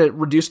 we're going to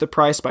reduce the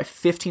price by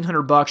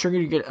 $1,500. You're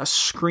going to get a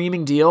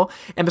screaming deal.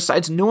 And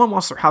besides, no one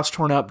wants their house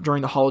torn up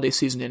during the holiday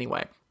season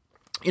anyway.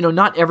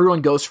 Not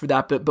everyone goes for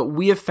that, but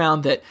we have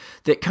found that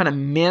kind of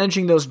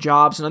managing those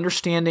jobs and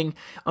understanding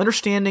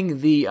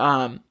the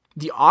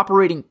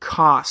operating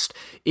cost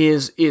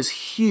is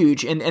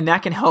huge, and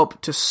that can help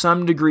to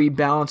some degree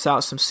balance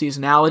out some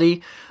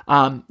seasonality.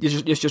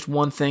 It's just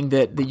one thing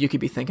that you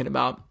could be thinking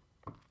about.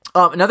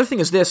 Another thing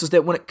is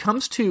that when it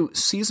comes to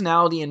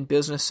seasonality in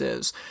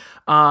businesses,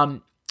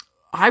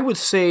 I would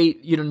say,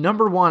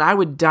 number one, I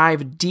would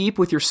dive deep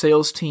with your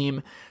sales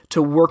team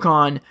to work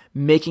on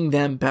making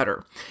them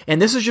better. And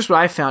this is just what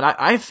I found.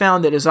 I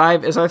found that as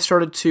I've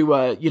started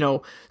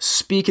to,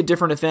 speak at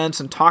different events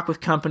and talk with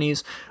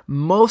companies,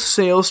 most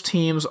sales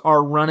teams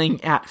are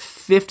running at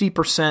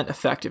 50%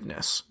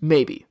 effectiveness,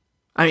 maybe.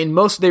 I mean,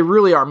 they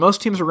really are.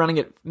 Most teams are running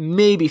at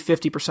maybe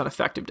 50%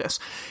 effectiveness.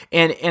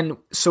 And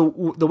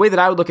so the way that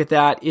I would look at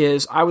that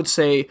is I would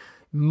say,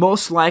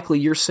 most likely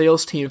your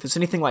sales team, if it's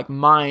anything like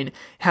mine,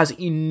 has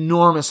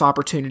enormous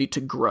opportunity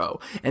to grow.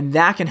 And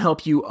that can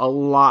help you a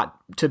lot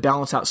to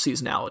balance out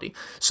seasonality.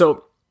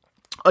 So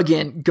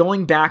again,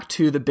 going back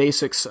to the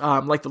basics,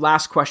 like the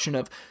last question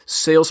of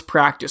sales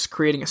practice,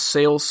 creating a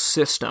sales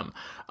system,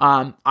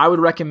 I would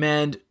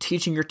recommend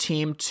teaching your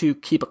team to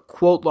keep a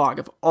quote log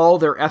of all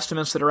their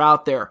estimates that are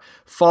out there.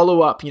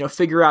 Follow up,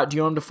 figure out, do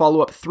you want them to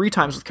follow up 3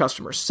 times with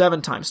customers,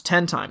 7 times,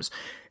 10 times?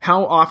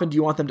 How often do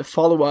you want them to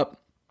follow up?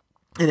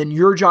 And then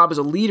your job as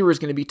a leader is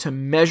going to be to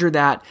measure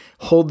that,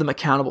 hold them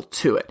accountable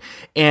to it.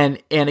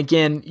 And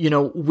again,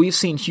 we've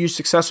seen huge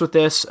success with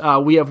this.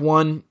 We have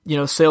one,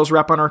 sales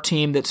rep on our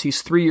team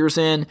he's 3 years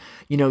in,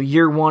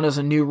 year 1 as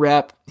a new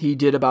rep, he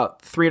did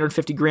about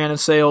 $350,000 in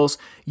sales.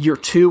 Year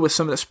 2 with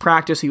some of this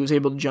practice, he was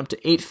able to jump to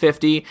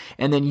 $850,000.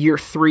 And then year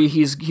 3,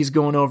 he's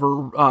going over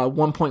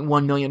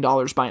 $1.1 million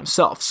by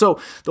himself. So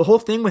the whole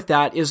thing with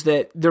that is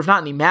that there's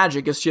not any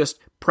magic. It's just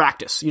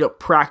practice,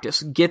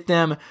 practice. Get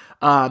them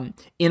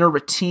in a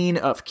routine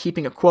of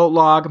keeping a quote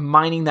log,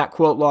 mining that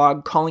quote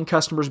log, calling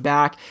customers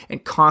back,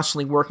 and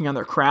constantly working on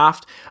their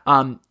craft.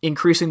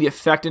 Increasing the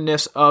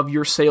effectiveness of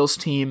your sales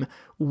team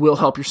will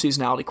help your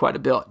seasonality quite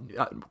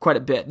a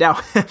bit.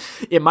 Now,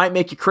 it might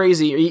make you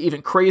crazy, or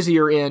even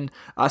crazier in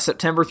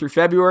September through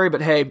February,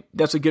 but hey,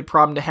 that's a good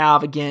problem to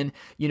have. Again,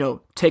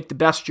 take the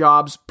best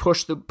jobs,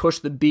 push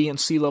the B and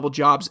C level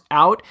jobs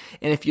out,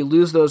 and if you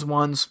lose those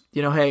ones,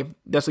 hey,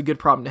 that's a good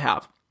problem to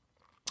have.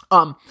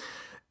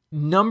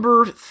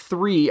 Number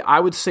 3,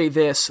 I would say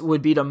this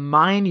would be to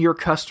mine your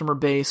customer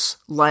base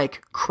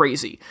like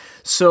crazy.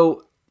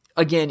 So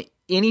again,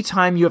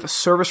 anytime you have a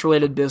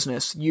service-related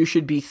business, you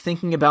should be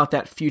thinking about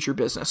that future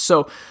business.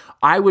 So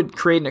I would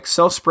create an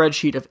Excel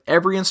spreadsheet of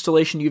every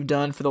installation you've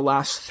done for the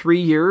last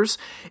 3 years,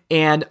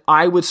 and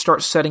I would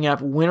start setting up,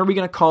 when are we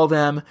going to call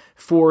them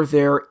for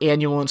their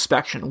annual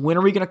inspection? When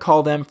are we going to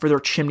call them for their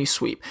chimney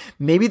sweep?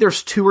 Maybe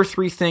there's 2 or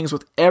 3 things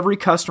with every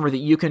customer that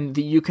you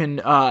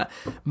can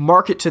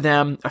market to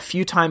them a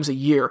few times a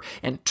year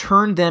and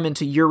turn them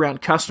into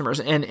year-round customers.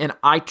 And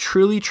I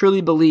truly,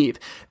 truly believe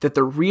that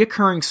the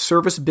reoccurring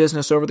service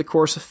business over the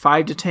course of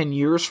 5 to 10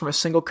 years from a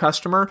single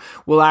customer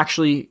will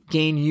actually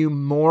gain you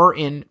more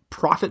in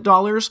profit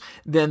dollars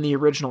than the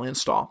original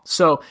install.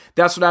 So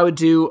that's what I would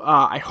do.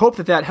 I hope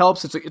that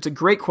helps. It's a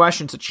great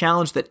question. It's a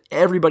challenge that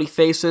everybody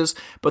faces,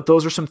 but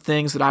those are some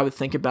things that I would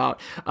think about.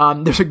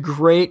 There's a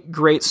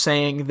great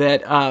saying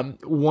that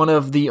one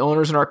of the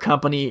owners in our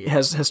company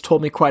has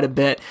told me quite a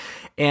bit,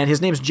 and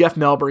his name is Jeff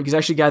Melberg. He's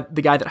actually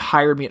the guy that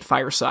hired me at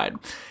Fireside.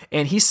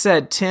 And he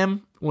said,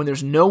 Tim, when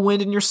there's no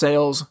wind in your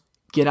sails,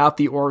 get out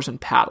the oars and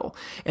paddle.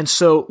 And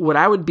so what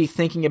I would be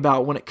thinking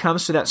about when it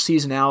comes to that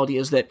seasonality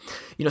is that,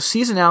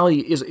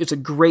 seasonality it's a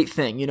great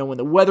thing. When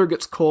the weather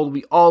gets cold,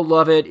 we all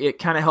love it. It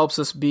kind of helps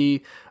us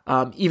be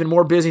even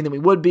more busy than we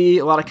would be.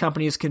 A lot of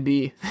companies can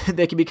be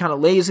kind of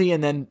lazy,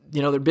 and then,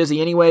 they're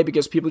busy anyway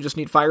because people just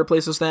need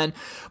fireplaces then.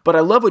 But I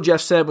love what Jeff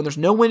said, when there's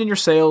no wind in your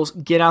sails,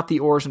 get out the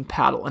oars and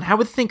paddle. And I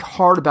would think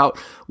hard about,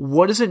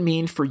 what does it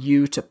mean for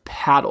you to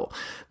paddle?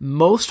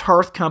 Most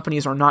hearth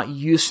companies are not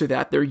used to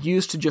that. They're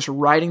used to just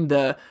riding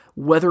the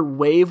weather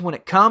wave when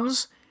it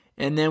comes,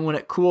 and then when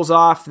it cools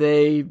off,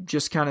 they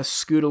just kind of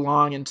scoot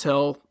along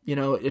until,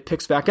 it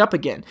picks back up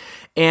again.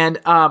 And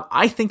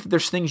I think that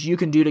there's things you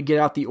can do to get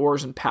out the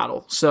oars and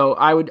paddle. So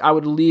I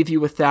would leave you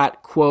with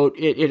that quote.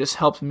 It has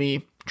helped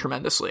me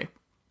tremendously.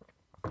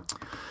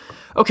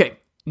 Okay,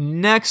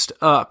 next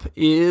up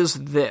is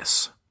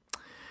this.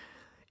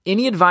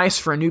 Any advice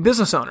for a new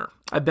business owner?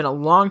 I've been a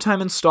long-time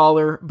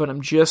installer, but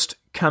I'm just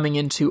coming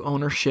into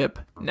ownership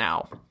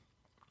now.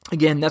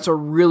 Again, that's a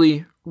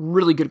really,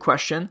 really good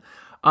question.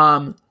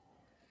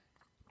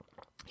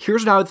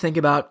 Here's what I would think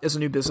about as a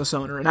new business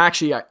owner. And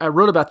actually, I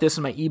wrote about this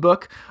in my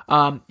ebook.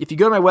 If you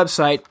go to my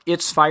website,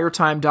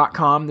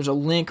 itsfiretime.com, there's a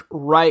link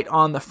right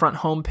on the front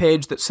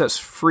homepage that says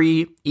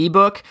free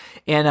ebook,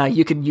 and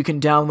you can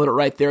download it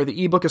right there.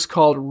 The ebook is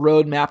called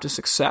Roadmap to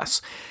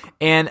Success.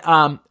 And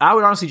I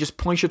would honestly just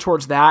point you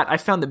towards that. I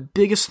found the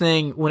biggest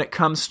thing when it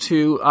comes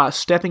to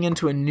stepping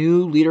into a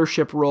new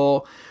leadership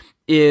role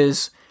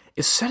is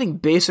setting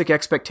basic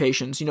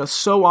expectations.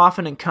 So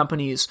often in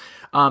companies,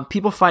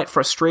 people fight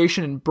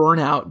frustration and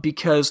burnout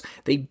because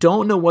they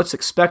don't know what's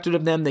expected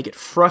of them. They get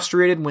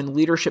frustrated when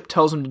leadership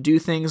tells them to do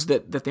things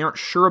that they aren't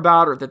sure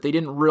about or that they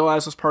didn't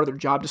realize as part of their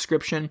job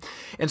description.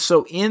 And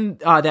so in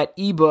that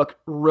ebook,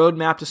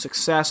 Roadmap to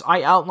Success,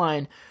 I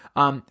outline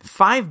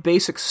 5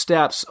 basic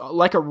steps,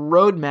 like a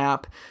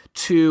roadmap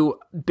to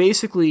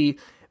basically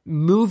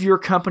move your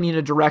company in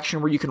a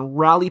direction where you can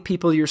rally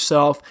people to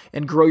yourself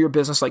and grow your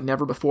business like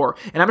never before.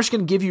 And I'm just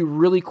going to give you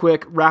really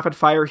quick, rapid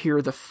fire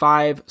here, the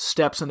 5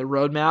 steps in the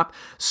roadmap.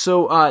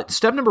 So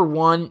step number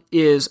 1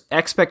 is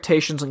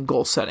expectations and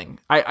goal setting.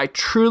 I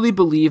truly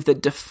believe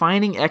that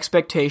defining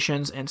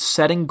expectations and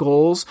setting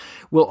goals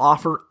will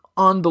offer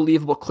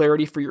unbelievable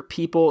clarity for your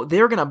people.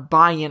 They're going to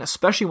buy in,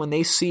 especially when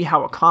they see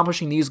how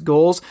accomplishing these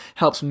goals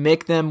helps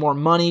make them more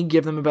money,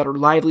 give them a better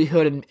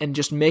livelihood, and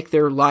just make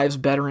their lives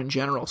better in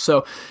general.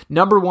 So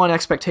number 1,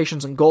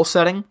 expectations and goal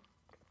setting.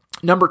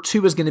 Number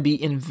 2 is going to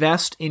be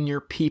invest in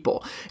your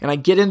people. And I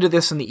get into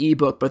this in the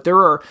ebook, but there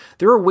are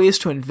ways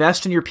to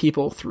invest in your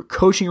people through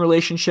coaching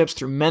relationships,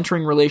 through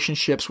mentoring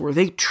relationships where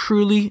they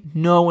truly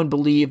know and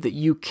believe that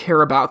you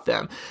care about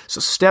them.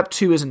 So step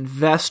 2 is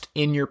invest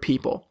in your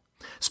people.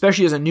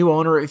 Especially as a new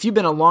owner, if you've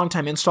been a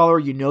long-time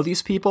installer, you know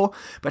these people,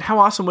 but how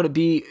awesome would it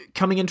be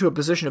coming into a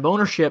position of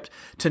ownership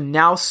to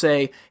now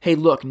say, hey,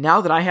 look,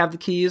 now that I have the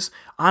keys,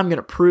 I'm going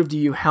to prove to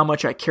you how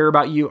much I care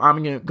about you.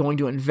 I'm going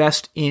to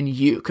invest in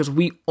you because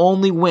we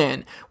only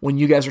win when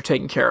you guys are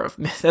taken care of.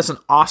 That's an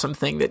awesome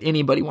thing that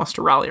anybody wants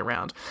to rally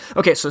around.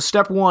 Okay, so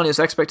step 1 is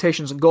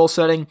expectations and goal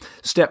setting.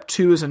 Step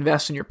 2 is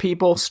invest in your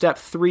people. Step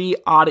 3,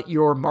 audit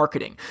your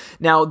marketing.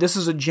 Now, this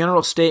is a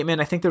general statement.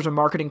 I think there's a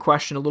marketing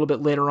question a little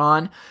bit later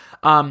on.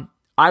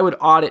 I would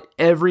audit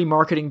every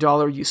marketing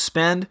dollar you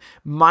spend.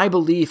 My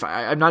belief,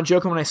 I'm not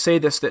joking when I say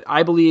this, that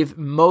I believe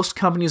most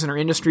companies in our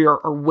industry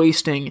are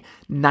wasting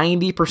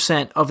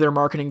 90% of their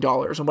marketing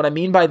dollars. And what I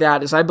mean by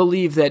that is I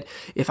believe that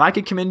if I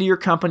could come into your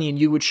company and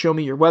you would show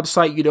me your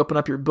website, you'd open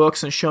up your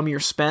books and show me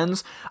your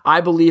spends, I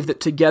believe that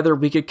together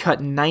we could cut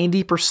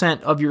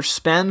 90% of your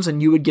spends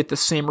and you would get the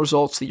same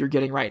results that you're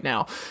getting right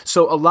now.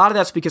 So a lot of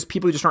that's because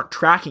people just aren't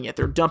tracking it.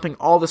 They're dumping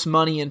all this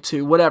money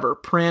into whatever,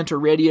 print or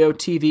radio,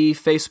 TV,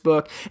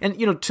 Facebook, and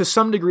to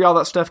some degree, all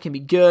that stuff can be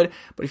good,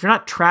 but if you're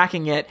not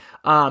tracking it,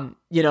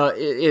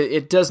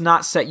 it does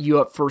not set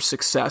you up for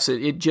success.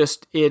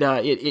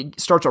 It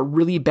starts a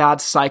really bad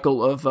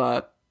cycle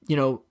of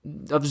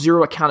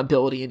zero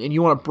accountability, and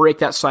you want to break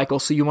that cycle.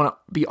 So you want to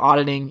be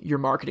auditing your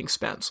marketing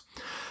spends.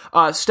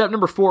 Step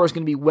number 4 is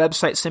going to be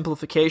website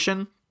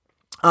simplification.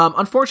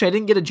 Unfortunately, I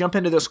didn't get to jump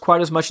into this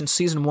quite as much in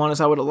season 1 as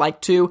I would have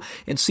liked to.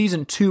 In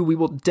season 2, we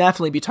will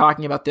definitely be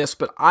talking about this,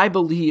 but I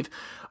believe,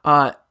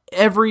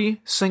 every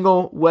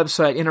single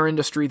website in our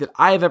industry that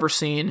I have ever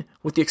seen,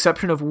 with the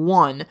exception of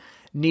one,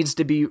 needs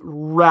to be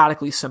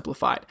radically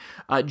simplified.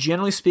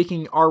 Generally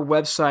speaking, our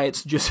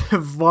websites just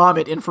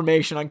vomit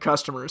information on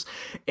customers.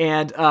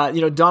 And,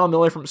 Donald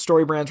Miller from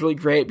StoryBrand is really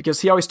great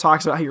because he always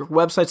talks about how your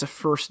website's a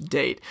first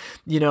date.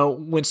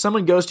 When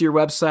someone goes to your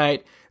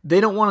website, they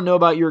don't want to know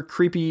about your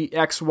creepy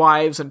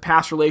ex-wives and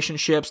past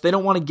relationships. They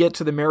don't want to get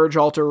to the marriage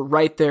altar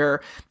right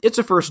there. It's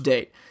a first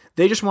date.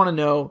 They just want to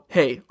know,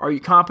 hey, are you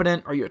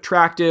competent? Are you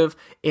attractive?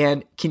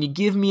 And can you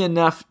give me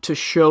enough to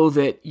show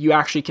that you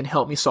actually can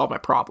help me solve my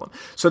problem?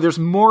 So there's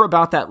more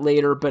about that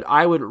later, but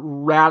I would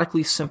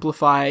radically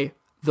simplify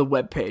the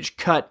web page.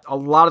 Cut a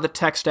lot of the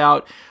text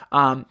out.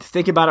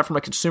 Think about it from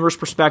a consumer's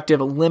perspective.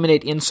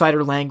 Eliminate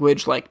insider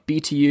language like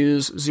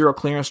BTUs, zero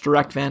clearance,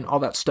 direct vend, all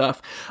that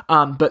stuff.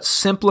 But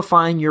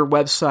simplifying your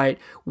website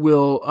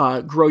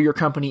will grow your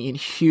company in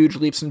huge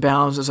leaps and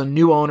bounds. As a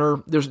new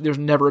owner, there's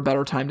never a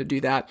better time to do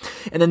that.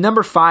 And then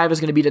number 5 is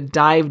going to be to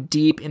dive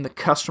deep in the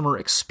customer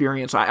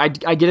experience. I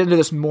get into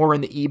this more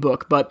in the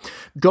ebook, but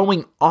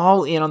going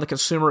all in on the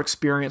consumer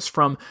experience,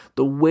 from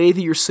the way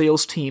that your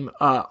sales team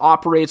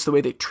operates, the way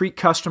they treat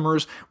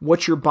customers,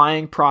 what's your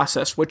buying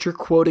process, what's your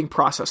quoting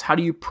process, how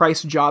do you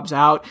price jobs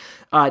out,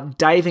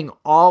 diving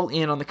all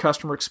in on the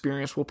customer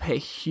experience will pay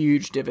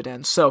huge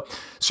dividends. So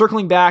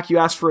circling back, you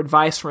asked for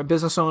advice from a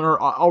business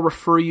owner. I'll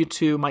refer you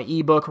to my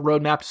ebook,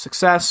 Roadmap to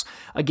Success.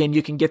 Again,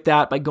 you can get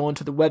that by going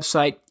to the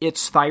website,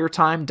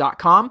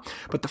 itsfiretime.com.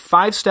 But the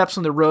 5 steps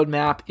on the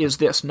roadmap is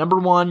this. Number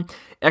 1,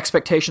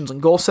 expectations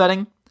and goal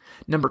setting.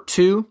 Number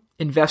 2,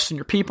 invest in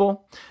your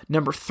people.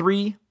 Number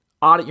 3,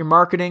 audit your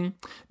marketing.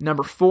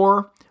 Number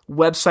 4,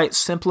 website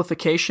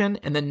simplification.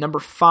 And then number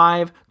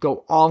 5,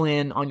 go all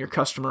in on your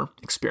customer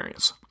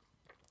experience.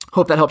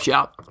 Hope that helps you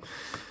out.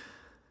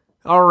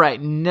 All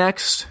right,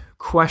 next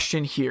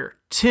question here.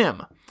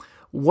 Tim,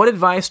 what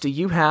advice do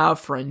you have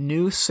for a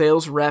new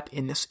sales rep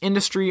in this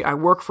industry? I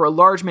work for a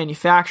large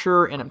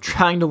manufacturer and I'm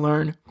trying to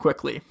learn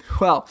quickly.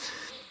 Well,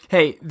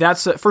 hey,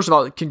 that's first of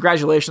all,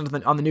 congratulations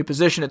on the new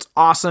position. It's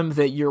awesome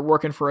that you're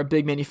working for a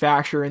big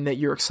manufacturer and that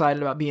you're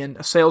excited about being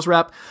a sales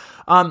rep.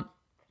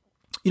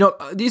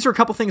 These are a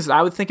couple things that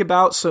I would think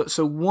about.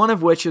 So one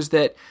of which is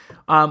that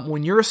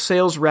when you're a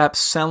sales rep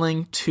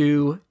selling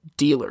to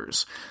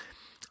dealers,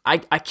 I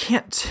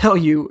can't tell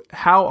you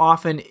how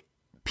often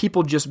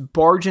people just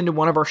barge into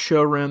one of our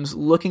showrooms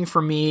looking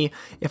for me.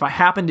 If I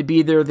happen to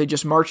be there, they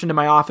just march into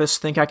my office,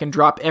 think I can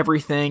drop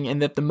everything,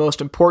 and that the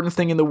most important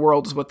thing in the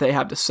world is what they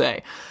have to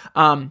say.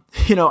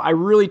 I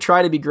really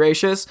try to be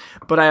gracious,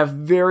 but I have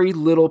very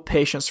little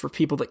patience for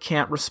people that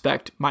can't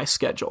respect my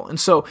schedule. And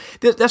so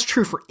that's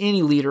true for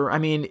any leader. I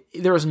mean,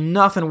 there is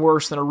nothing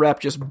worse than a rep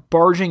just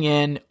barging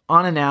in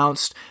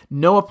unannounced,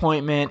 no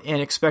appointment,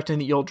 and expecting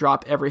that you'll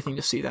drop everything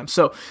to see them.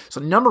 So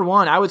number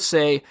 1, I would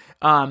say,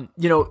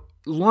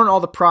 learn all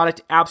the product,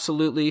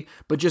 absolutely,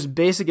 but just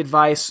basic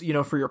advice,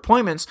 for your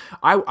appointments,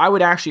 I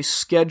would actually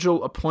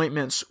schedule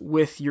appointments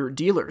with your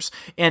dealers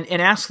and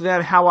ask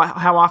them how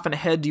often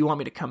ahead do you want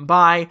me to come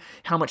by?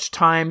 How much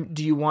time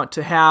do you want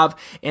to have?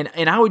 And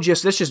I would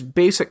that's just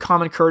basic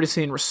common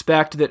courtesy and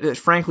respect that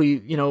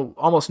frankly,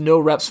 almost no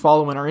reps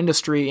follow in our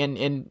industry.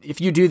 And if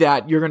you do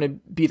that, you're going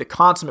to be the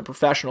consummate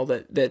professional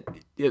that's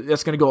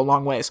going to go a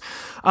long ways.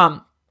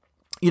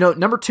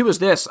 Number two is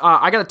this.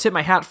 I got to tip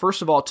my hat,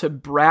 first of all, to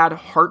Brad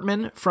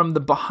Hartman from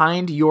the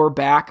Behind Your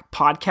Back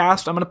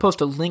podcast. I'm going to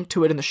post a link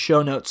to it in the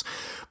show notes.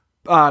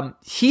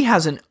 He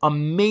has an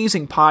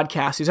amazing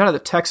podcast. He's out of the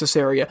Texas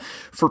area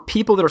for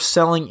people that are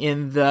selling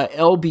in the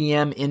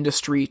LBM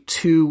industry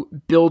to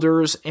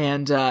builders.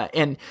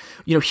 And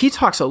he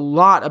talks a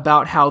lot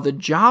about how the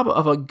job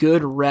of a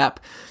good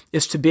rep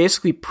is to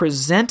basically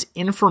present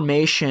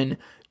information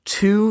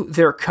to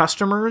their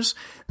customers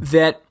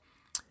that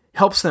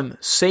helps them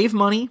save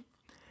money,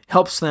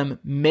 helps them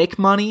make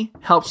money,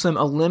 helps them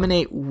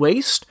eliminate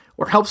waste,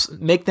 or helps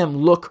make them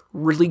look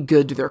really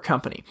good to their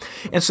company.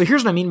 And so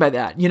here's what I mean by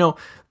that.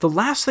 The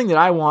last thing that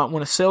I want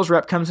when a sales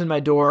rep comes in my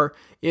door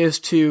is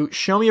to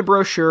show me a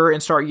brochure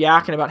and start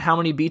yakking about how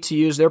many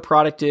BTUs their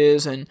product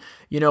is. And,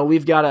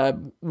 we've got a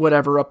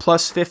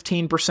plus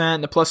 15%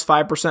 and a plus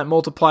 5%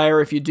 multiplier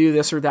if you do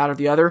this or that or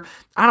the other.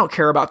 I don't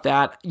care about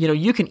that.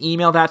 You can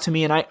email that to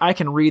me and I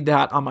can read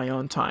that on my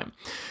own time.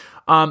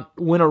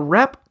 When a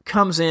rep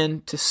comes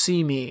in to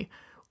see me,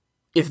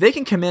 if they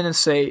can come in and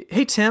say,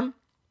 "Hey, Tim,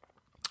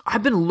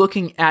 I've been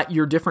looking at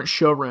your different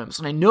showrooms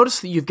and I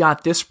noticed that you've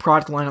got this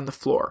product line on the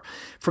floor.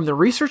 From the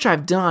research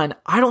I've done,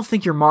 I don't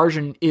think your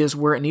margin is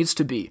where it needs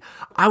to be.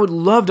 I would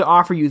love to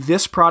offer you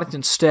this product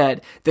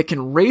instead that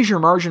can raise your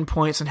margin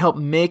points and help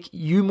make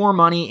you more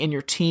money and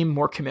your team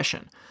more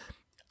commission."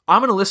 I'm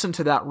going to listen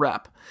to that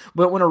rep.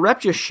 But when a rep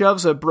just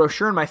shoves a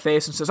brochure in my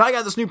face and says, "I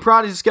got this new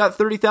product, it's got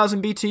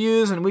 30,000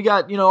 BTUs and we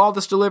got, all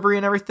this delivery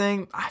and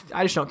everything,"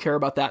 I just don't care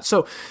about that.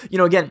 So,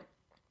 again,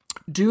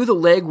 do the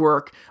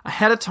legwork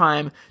ahead of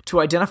time to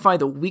identify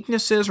the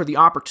weaknesses or the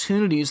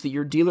opportunities that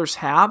your dealers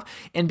have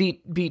and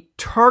be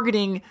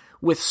targeting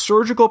with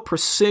surgical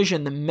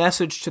precision the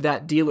message to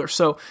that dealer.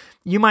 So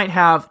you might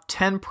have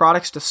 10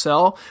 products to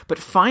sell, but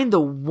find the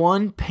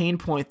one pain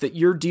point that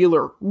your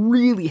dealer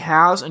really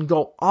has and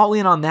go all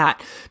in on that.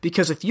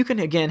 Because if you can,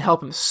 again, help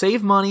them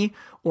save money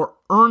or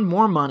earn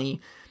more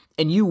money,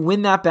 and you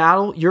win that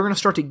battle, you're going to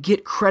start to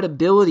get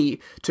credibility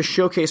to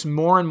showcase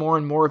more and more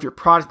and more of your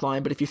product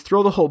line. But if you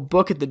throw the whole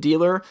book at the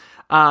dealer,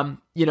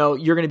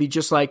 you're going to be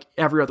just like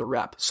every other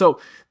rep. So,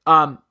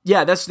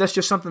 that's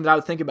just something that I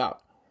would think about.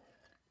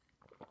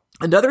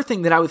 Another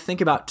thing that I would think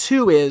about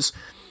too is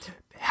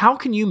how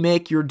can you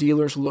make your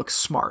dealers look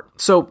smart?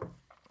 So,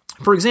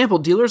 for example,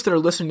 dealers that are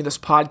listening to this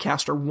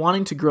podcast are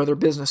wanting to grow their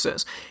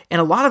businesses.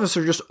 And a lot of us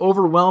are just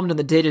overwhelmed in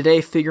the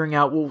day-to-day figuring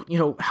out,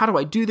 how do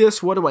I do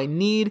this? What do I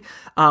need?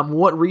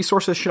 What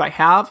resources should I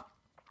have?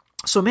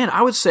 So, man,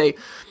 I would say,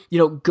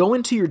 go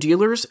into your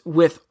dealers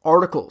with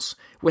articles,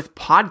 with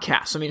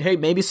podcasts. Hey,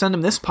 maybe send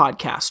them this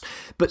podcast,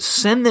 but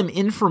send them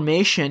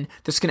information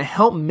that's going to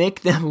help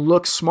make them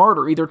look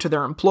smarter, either to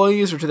their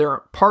employees or to their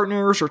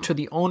partners or to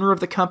the owner of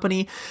the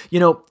company.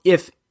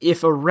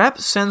 If a rep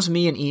sends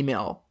me an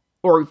email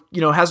or,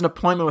 has an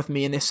appointment with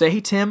me and they say,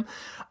 "Hey, Tim,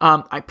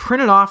 I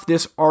printed off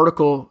this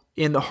article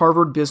in the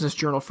Harvard Business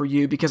Journal for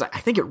you because I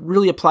think it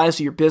really applies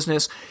to your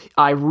business.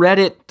 I read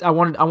it. I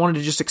wanted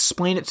to just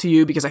explain it to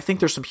you because I think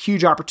there's some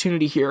huge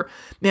opportunity here."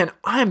 Man,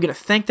 I am going to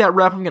thank that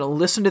rep. I'm going to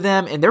listen to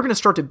them and they're going to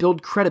start to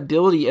build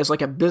credibility as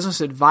like a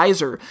business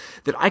advisor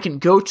that I can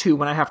go to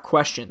when I have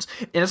questions.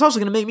 And it's also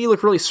going to make me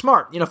look really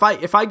smart.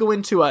 If I go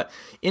into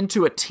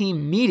a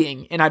team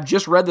meeting and I've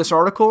just read this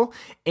article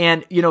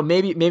and,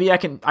 maybe I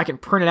can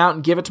print it out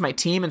and give it to my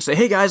team and say,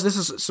 "Hey guys, this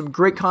is some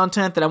great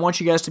content that I want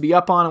you guys to be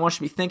up on. I want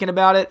you to be thinking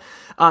about it."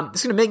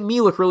 It's going to make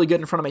me look really good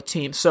in front of my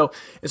team. So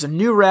as a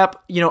new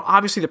rep,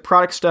 obviously the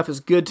product stuff is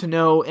good to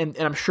know, and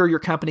I'm sure your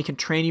company can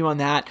train you on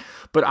that.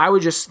 But I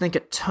would just think a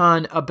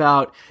ton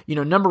about,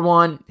 number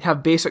one,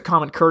 have basic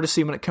common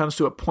courtesy when it comes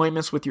to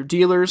appointments with your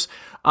dealers.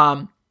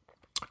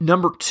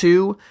 Number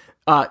two,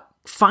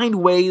 find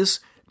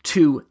ways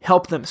to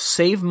help them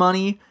save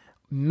money,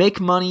 make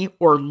money,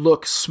 or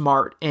look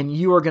smart. And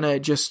you are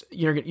going to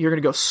you're going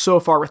to go so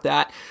far with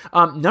that.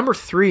 Number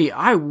three,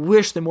 I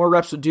wish that more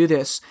reps would do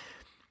this.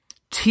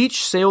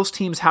 Teach sales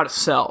teams how to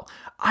sell.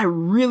 I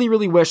really,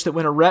 really wish that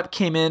when a rep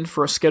came in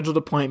for a scheduled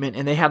appointment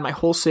and they had my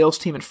whole sales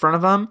team in front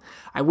of them,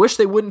 I wish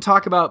they wouldn't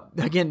talk about,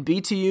 again,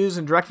 BTUs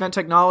and direct vent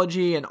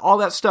technology and all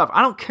that stuff.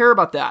 I don't care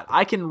about that.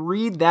 I can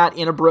read that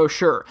in a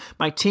brochure.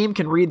 My team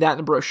can read that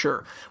in a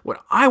brochure.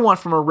 What I want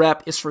from a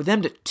rep is for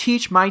them to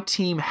teach my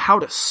team how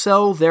to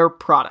sell their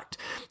product.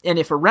 And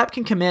if a rep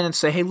can come in and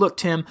say, "Hey, look,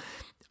 Tim,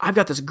 I've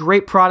got this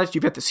great product.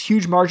 You've got this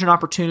huge margin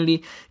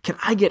opportunity. Can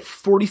I get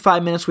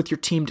 45 minutes with your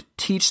team to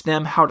teach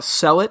them how to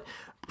sell it?"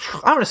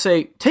 I'm going to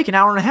say take an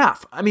hour and a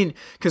half.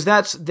 Because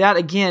that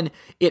again,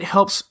 it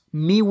helps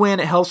me win.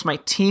 It helps my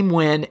team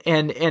win.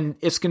 And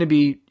it's going to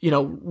be,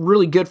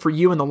 really good for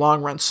you in the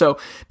long run. So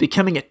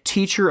becoming a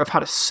teacher of how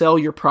to sell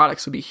your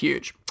products would be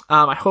huge.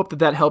 I hope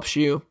that helps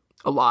you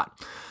a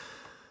lot.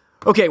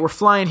 Okay, we're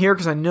flying here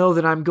because I know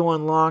that I'm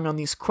going long on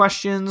these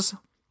questions.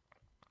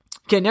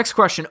 Okay, next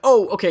question.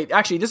 Oh, okay.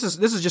 Actually, this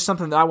is just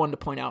something that I wanted to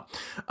point out.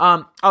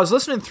 I was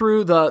listening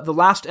through the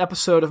last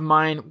episode of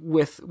mine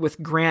with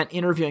Grant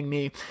interviewing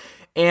me,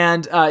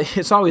 and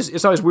it's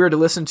always weird to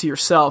listen to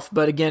yourself.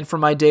 But again,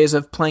 from my days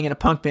of playing in a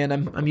punk band,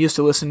 I'm used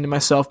to listening to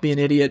myself be an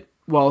idiot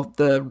while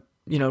the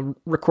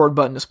record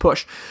button is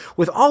pushed.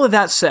 With all of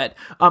that said,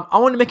 I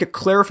want to make a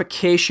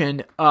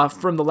clarification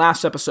from the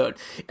last episode.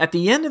 At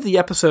the end of the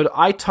episode,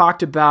 I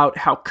talked about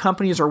how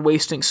companies are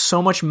wasting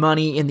so much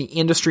money in the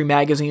industry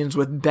magazines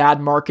with bad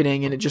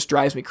marketing, and it just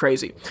drives me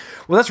crazy.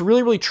 Well, that's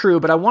really, really true,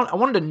 but I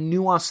wanted to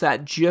nuance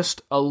that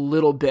just a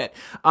little bit.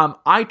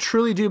 I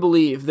truly do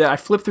believe that I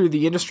flip through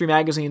the industry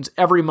magazines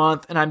every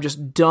month, and I'm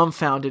just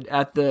dumbfounded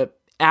at the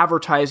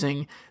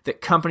advertising that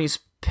companies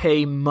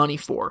pay money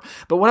for.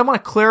 But what I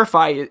want to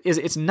clarify is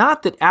it's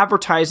not that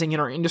advertising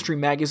in our industry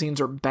magazines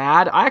are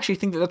bad. I actually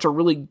think that that's a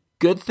really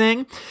good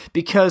thing,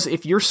 because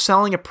if you're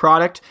selling a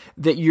product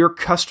that your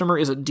customer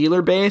is a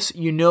dealer base,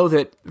 you know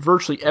that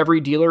virtually every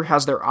dealer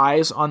has their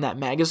eyes on that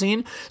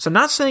magazine. So I'm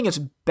not saying it's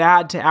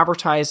bad to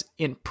advertise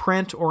in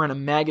print or in a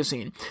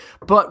magazine,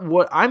 but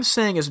what I'm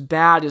saying is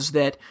bad is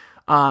that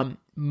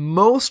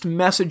most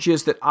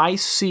messages that I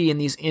see in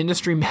these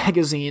industry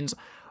magazines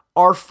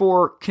are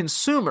for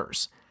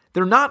consumers.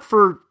 They're not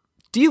for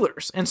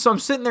dealers. And so I'm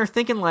sitting there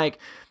thinking, like,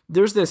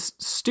 there's this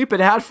stupid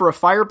ad for a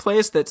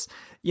fireplace that's,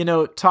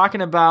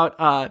 talking about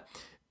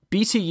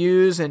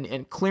BTUs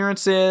and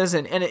clearances,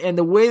 and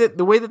the way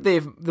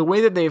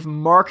that they've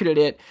marketed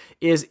it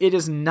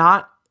is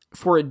not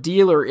for a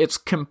dealer. It's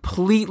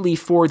completely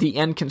for the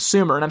end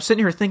consumer. And I'm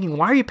sitting here thinking,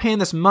 why are you paying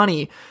this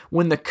money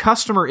when the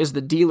customer is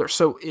the dealer?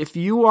 So if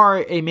you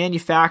are a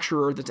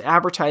manufacturer that's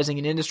advertising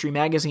in industry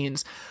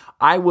magazines,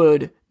 I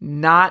would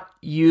not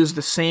use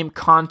the same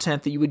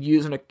content that you would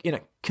use in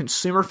a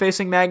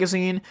consumer-facing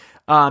magazine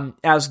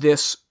as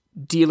this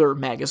dealer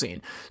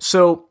magazine.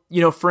 So,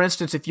 for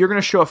instance, if you're going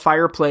to show a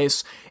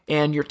fireplace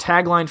and your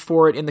tagline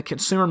for it in the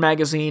consumer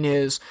magazine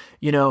is,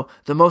 the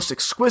most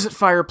exquisite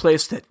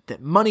fireplace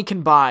that money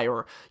can buy,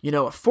 or,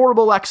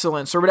 affordable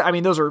excellence, or whatever. I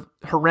mean, those are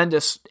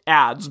horrendous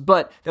ads,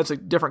 but that's a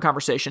different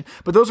conversation.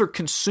 But those are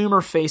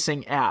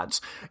consumer-facing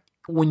ads.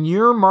 When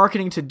you're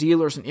marketing to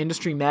dealers in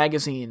industry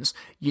magazines,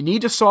 you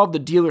need to solve the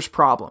dealer's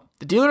problem.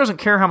 The dealer doesn't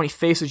care how many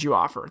faces you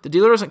offer. The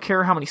dealer doesn't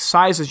care how many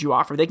sizes you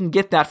offer. They can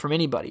get that from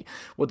anybody.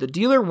 What the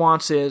dealer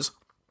wants is,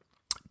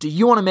 do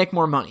you want to make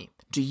more money?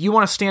 Do you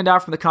want to stand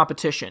out from the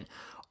competition?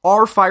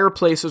 Our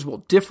fireplaces will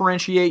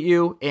differentiate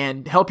you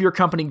and help your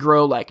company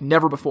grow like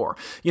never before.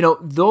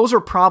 Those are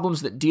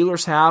problems that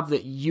dealers have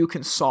that you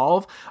can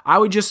solve. I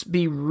would just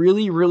be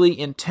really, really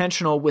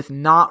intentional with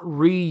not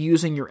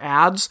reusing your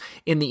ads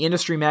in the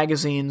industry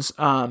magazines.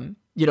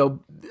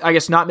 I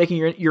guess not making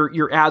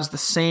your ads the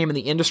same in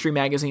the industry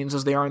magazines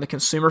as they are in the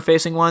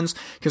consumer-facing ones,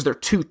 because they're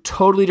two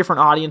totally different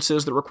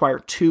audiences that require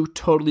two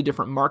totally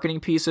different marketing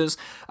pieces.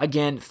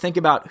 Again, think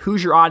about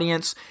who's your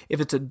audience.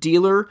 If it's a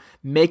dealer,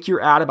 make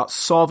your ad about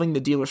solving the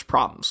dealer's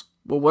problems.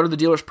 Well, what are the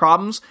dealer's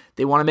problems?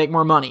 They want to make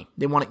more money.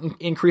 They want to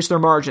increase their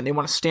margin. They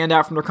want to stand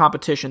out from their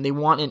competition. They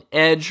want an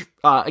edge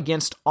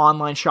against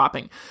online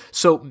shopping.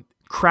 So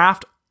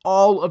craft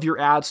all of your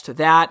ads to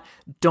that.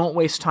 Don't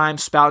waste time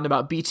spouting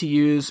about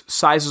BTUs,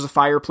 sizes of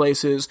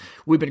fireplaces.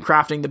 We've been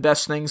crafting the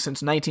best things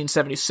since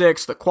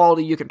 1976, the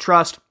quality you can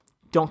trust.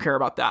 Don't care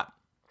about that.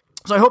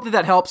 So I hope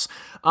that helps.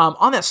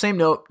 On that same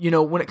note,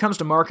 when it comes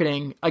to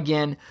marketing,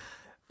 again,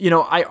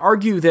 I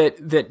argue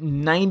that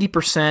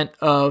 90%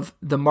 of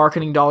the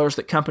marketing dollars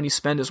that companies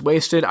spend is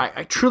wasted.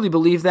 I truly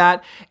believe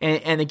that.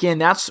 And again,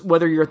 that's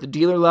whether you're at the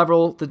dealer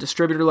level, the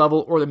distributor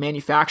level, or the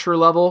manufacturer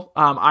level.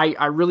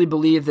 I really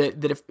believe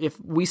that if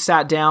we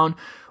sat down,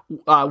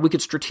 we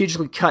could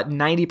strategically cut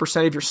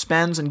 90% of your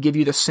spends and give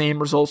you the same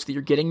results that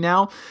you're getting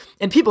now.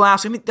 And people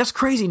ask, that's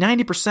crazy,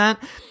 90%.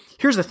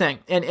 Here's the thing,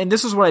 and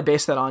this is what I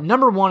base that on.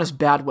 Number one is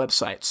bad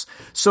websites.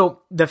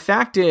 So the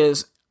fact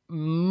is,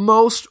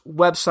 most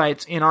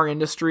websites in our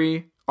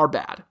industry are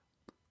bad.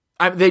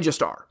 They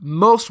just are.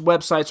 Most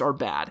websites are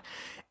bad.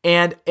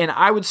 And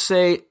I would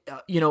say,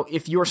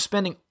 if you're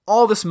spending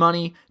all this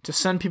money to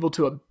send people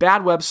to a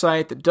bad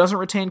website that doesn't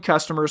retain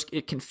customers,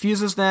 it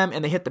confuses them,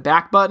 and they hit the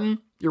back button,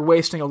 you're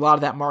wasting a lot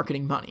of that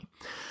marketing money.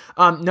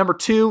 Number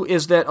two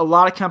is that a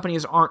lot of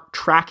companies aren't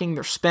tracking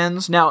their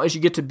spends. Now, as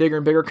you get to bigger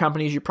and bigger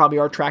companies, you probably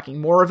are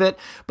tracking more of it,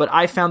 but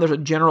I found there's a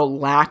general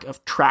lack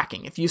of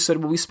tracking. If you said,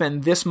 well, we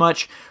spend this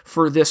much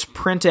for this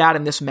print ad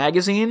in this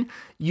magazine,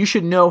 you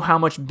should know how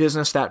much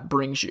business that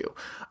brings you.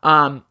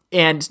 And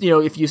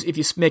if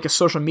you make a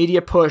social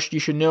media push, you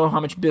should know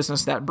how much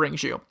business that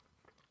brings you.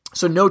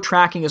 So no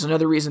tracking is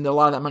another reason that a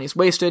lot of that money is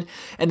wasted.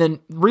 And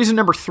then reason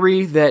number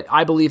three that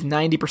I believe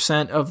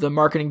 90% of the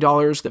marketing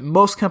dollars that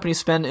most companies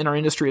spend in our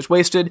industry is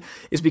wasted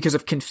is because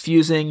of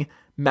confusing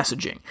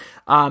messaging.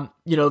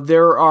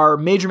 There are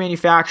major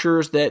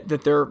manufacturers that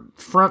their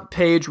front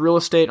page real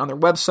estate on their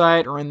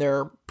website or in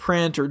their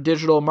print or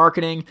digital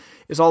marketing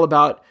is all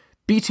about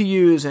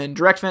BTUs and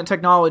direct vent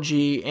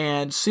technology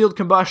and sealed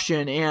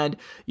combustion and,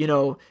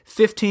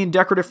 15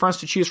 decorative fronts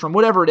to choose from,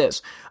 whatever it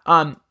is.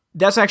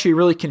 That's actually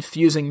really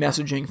confusing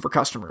messaging for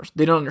customers.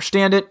 They don't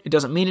understand it, it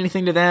doesn't mean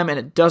anything to them, and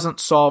it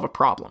doesn't solve a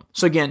problem.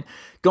 So again,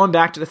 going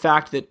back to the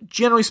fact that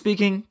generally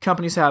speaking,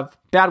 companies have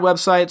bad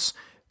websites.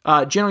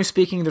 Generally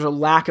speaking, there's a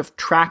lack of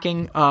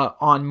tracking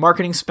on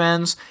marketing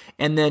spends.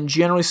 And then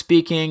generally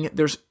speaking,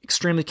 there's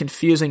extremely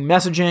confusing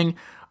messaging.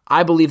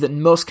 I believe that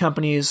most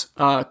companies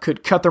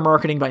could cut their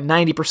marketing by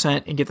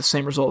 90% and get the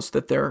same results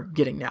that they're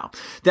getting now.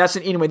 That's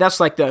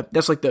like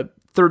the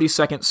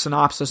 30-second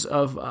synopsis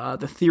of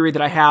the theory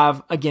that I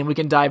have. Again, we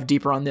can dive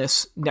deeper on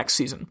this next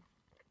season.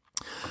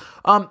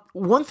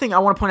 One thing I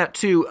want to point out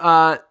too,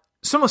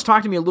 someone was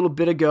talking to me a little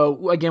bit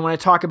ago, again, when I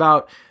talk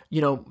about,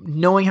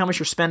 knowing how much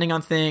you're spending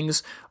on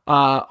things,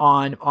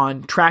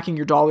 on tracking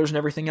your dollars and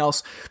everything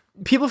else.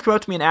 People have come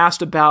up to me and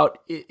asked about,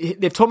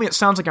 they've told me it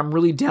sounds like I'm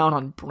really down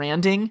on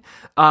branding.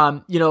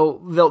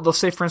 They'll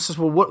say, for instance,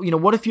 well,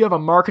 what if you have a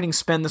marketing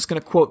spend that's going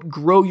to, quote,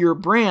 grow your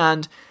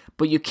brand,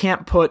 but you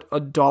can't put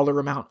a dollar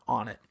amount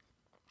on it?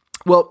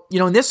 Well,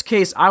 in this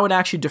case, I would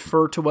actually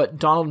defer to what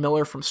Donald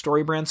Miller from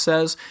StoryBrand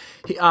says.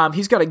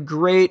 He's got a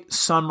great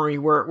summary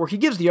where he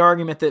gives the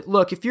argument that,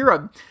 look, if you're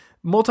a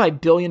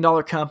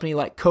multi-billion-dollar company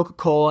like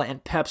Coca-Cola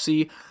and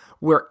Pepsi,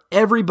 where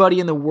everybody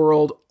in the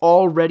world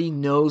already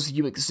knows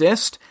you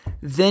exist,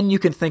 then you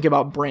can think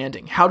about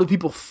branding. How do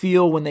people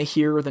feel when they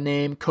hear the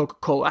name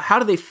Coca-Cola? How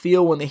do they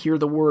feel when they hear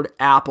the word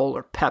Apple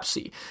or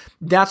Pepsi?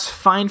 That's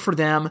fine for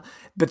them,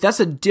 but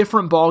that's a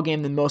different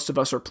ballgame than most of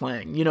us are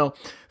playing.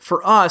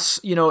 For us,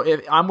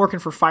 if I'm working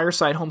for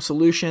Fireside Home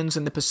Solutions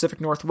in the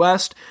Pacific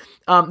Northwest,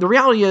 the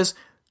reality is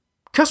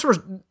customers,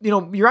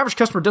 your average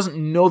customer doesn't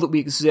know that we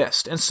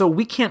exist. And so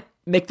we can't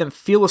make them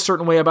feel a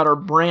certain way about our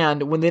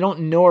brand when they don't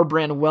know our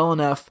brand well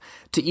enough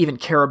to even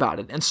care about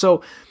it. And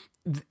so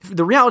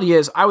the reality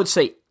is, I would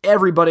say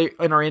everybody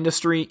in our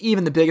industry,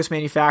 even the biggest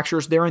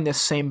manufacturers, they're in this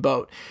same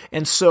boat.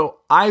 And so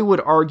I would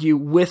argue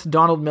with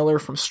Donald Miller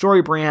from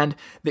StoryBrand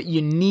that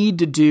you need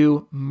to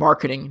do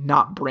marketing,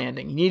 not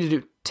branding. You need to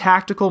do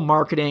tactical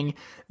marketing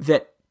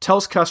that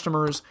tells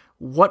customers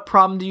what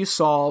problem do you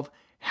solve,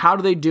 how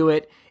do they do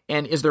it,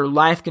 and is their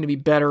life going to be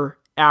better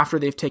after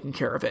they've taken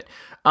care of it?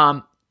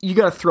 You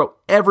got to throw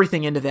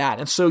everything into that.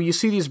 And so you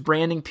see these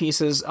branding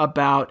pieces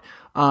about,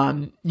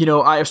 I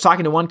was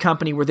talking to one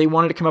company where they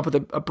wanted to come up with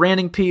a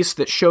branding piece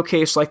that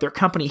showcased like their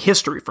company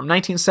history from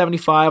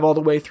 1975 all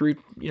the way through,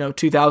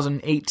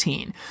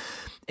 2018.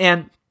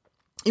 And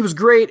it was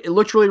great. It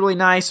looked really, really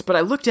nice, but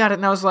I looked at it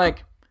and I was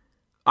like,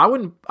 I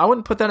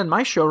wouldn't put that in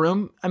my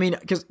showroom. I mean,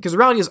 because the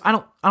reality is I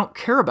don't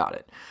care about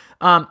it.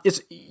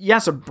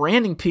 It's a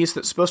branding piece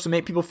that's supposed to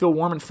make people feel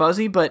warm and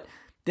fuzzy, but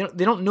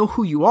they don't know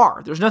who you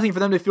are. There's nothing for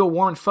them to feel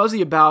warm and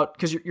fuzzy about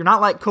because you're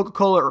not like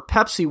Coca-Cola or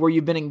Pepsi where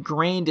you've been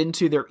ingrained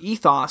into their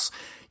ethos.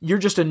 You're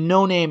just a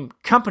no-name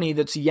company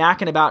that's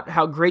yakking about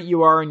how great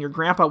you are and your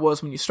grandpa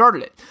was when you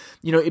started it.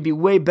 It'd be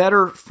way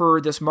better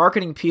for this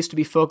marketing piece to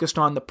be focused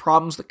on the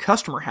problems the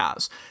customer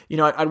has.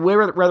 I'd way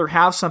rather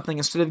have something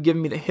instead of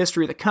giving me the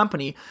history of the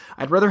company.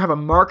 I'd rather have a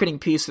marketing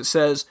piece that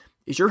says,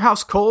 is your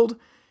house cold?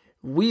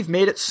 We've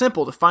made it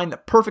simple to find the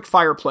perfect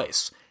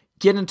fireplace.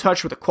 Get in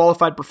touch with a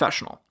qualified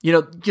professional,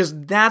 because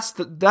that's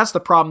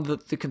the problem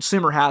that the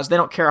consumer has. They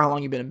don't care how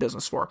long you've been in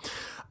business for.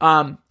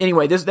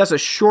 Anyway, that's a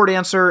short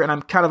answer, and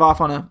I'm kind of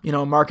off on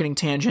a marketing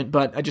tangent,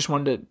 but I just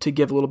wanted to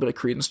give a little bit of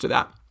credence to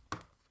that.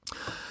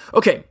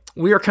 Okay,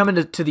 we are coming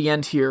to the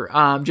end here.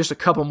 Just a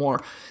couple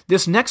more.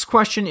 This next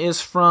question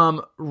is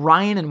from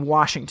Ryan in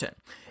Washington,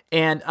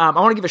 and I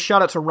want to give a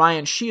shout out to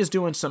Ryan. She is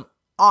doing some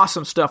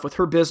awesome stuff with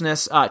her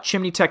business,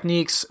 Chimney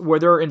Techniques, where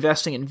they're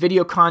investing in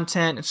video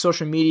content and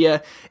social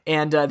media.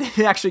 And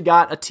they actually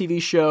got a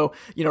TV show,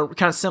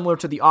 kind of similar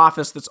to The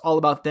Office, that's all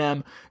about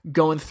them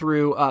going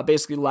through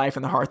basically life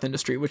in the hearth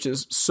industry, which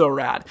is so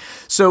rad.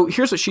 So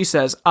here's what she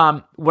says.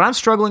 What I'm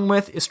struggling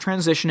with is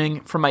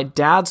transitioning from my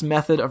dad's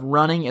method of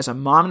running as a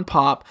mom and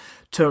pop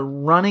to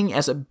running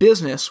as a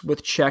business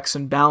with checks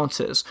and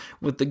balances.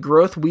 With the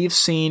growth we've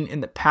seen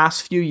in the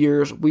past few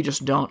years, we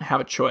just don't have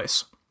a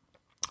choice.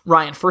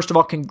 Ryan, first of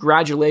all,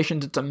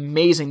 congratulations. It's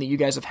amazing that you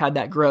guys have had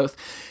that growth.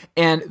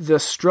 And the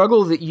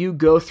struggle that you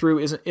go through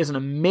is an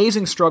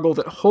amazing struggle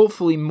that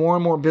hopefully more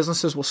and more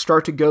businesses will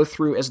start to go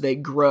through as they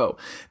grow.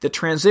 The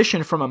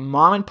transition from a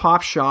mom and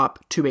pop shop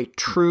to a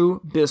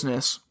true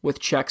business with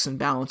checks and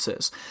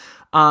balances.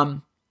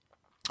 I'm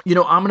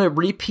going to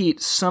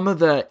repeat some of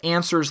the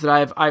answers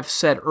that I've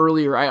said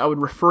earlier. I would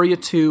refer you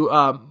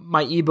to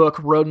my ebook,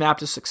 Roadmap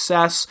to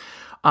Success.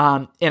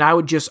 And I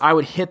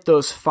would hit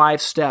those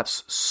 5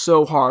 steps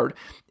so hard.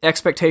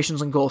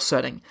 Expectations and goal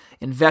setting,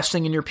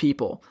 investing in your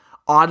people,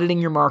 auditing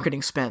your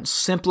marketing spend,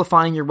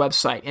 simplifying your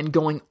website, and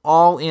going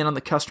all in on the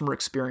customer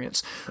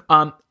experience.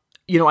 I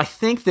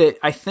think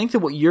that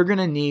what you're going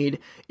to need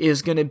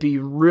is going to be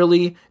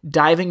really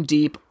diving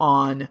deep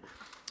on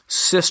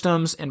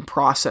systems and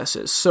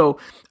processes. So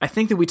I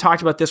think that we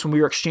talked about this when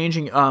we were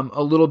exchanging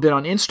a little bit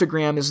on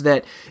Instagram, is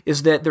that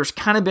there's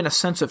kind of been a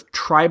sense of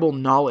tribal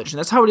knowledge. And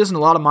that's how it is in a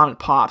lot of mom and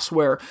pops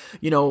where,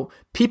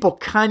 people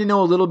kind of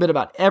know a little bit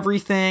about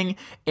everything,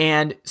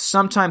 and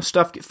sometimes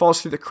stuff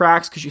falls through the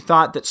cracks because you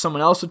thought that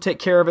someone else would take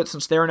care of it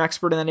since they're an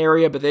expert in that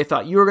area, but they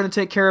thought you were going to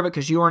take care of it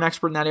because you were an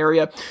expert in that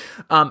area.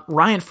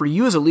 Ryan, for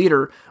you as a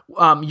leader,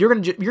 you're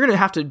going to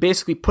have to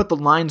basically put the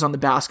lines on the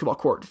basketball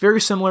court.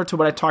 Very similar to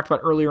what I talked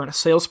about earlier in a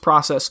sales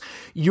process,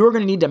 you're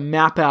going to need to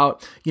map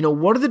out,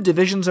 what are the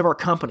divisions of our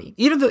company?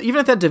 Even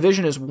if that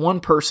division is one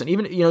person,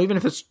 even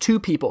if it's two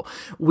people,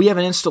 we have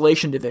an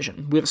installation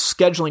division, we have a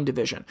scheduling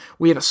division,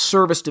 we have a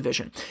service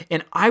division.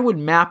 And I would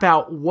map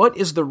out what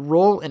is the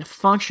role and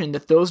function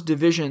that those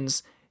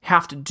divisions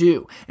have to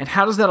do, and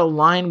how does that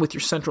align with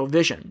your central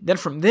vision? Then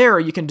from there,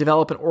 you can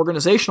develop an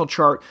organizational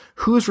chart.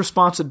 Whose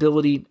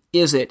responsibility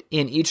is it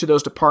in each of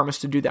those departments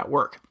to do that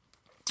work?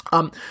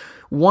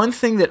 One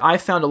thing that I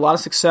found a lot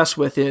of success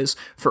with is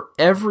for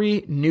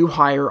every new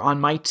hire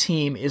on my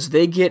team is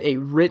they get a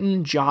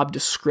written job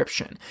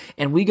description,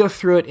 and we go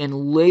through it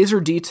in laser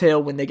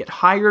detail when they get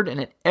hired and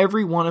at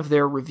every one of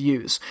their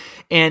reviews.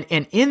 And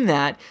in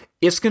that,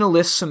 it's going to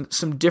list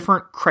some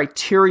different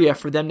criteria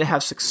for them to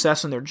have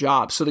success in their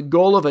job. So the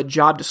goal of a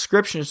job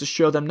description is to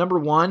show them, number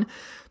one,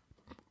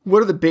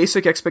 what are the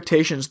basic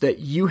expectations that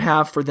you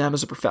have for them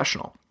as a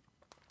professional?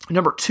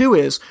 Number two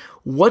is,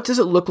 what does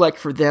it look like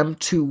for them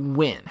to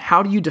win?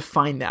 How do you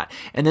define that?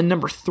 And then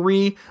number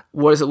three,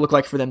 what does it look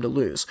like for them to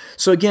lose?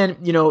 So again,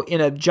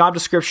 in a job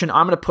description,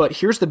 I'm going to put,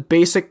 here's the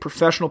basic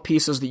professional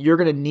pieces that you're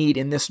going to need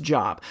in this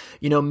job.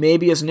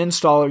 Maybe as an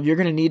installer, you're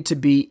going to need to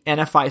be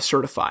NFI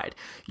certified.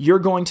 You're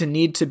going to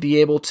need to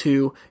be able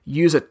to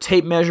use a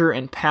tape measure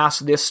and pass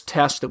this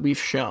test that we've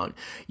shown.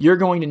 You're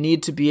going to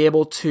need to be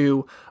able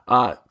to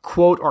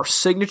quote our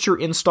signature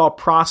install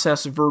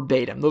process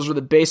verbatim. Those are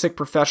the basic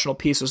professional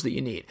pieces that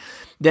you need.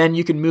 Then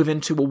you can move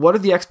into, well, what are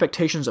the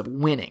expectations of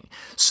winning?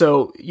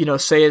 So,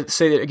 say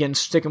that again,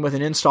 sticking with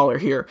an installer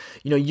here,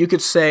 you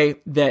could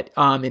say that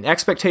an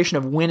expectation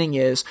of winning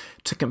is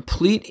to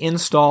complete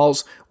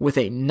installs with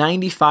a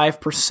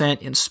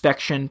 95%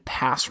 inspection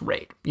pass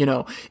rate.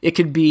 It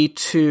could be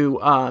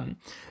to,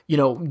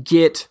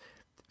 get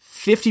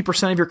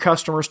 50% of your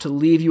customers to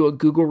leave you a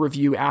Google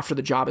review after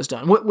the job is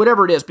done,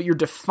 whatever it is, but you're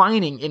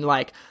defining in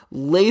like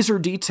laser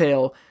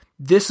detail,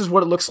 this is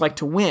what it looks like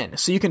to win.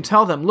 So you can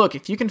tell them, look,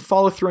 if you can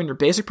follow through on your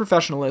basic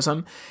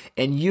professionalism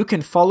and you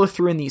can follow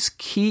through in these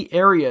key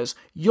areas,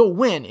 you'll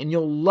win and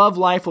you'll love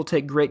life, will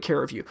take great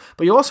care of you.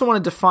 But you also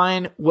want to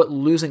define what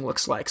losing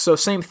looks like. So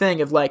same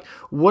thing of like,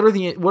 what are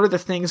the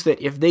things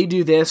that if they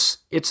do this,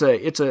 it's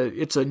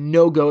a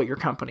no-go at your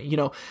company,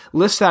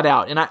 list that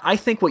out. And I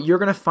think what you're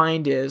going to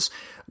find is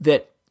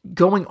that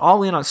going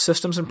all in on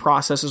systems and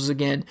processes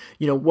again,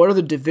 what are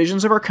the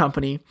divisions of our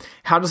company?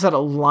 How does that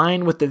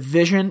align with the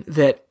vision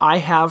that I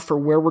have for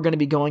where we're going to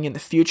be going in the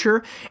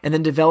future? And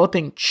then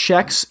developing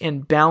checks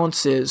and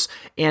balances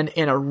and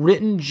a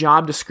written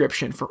job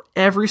description for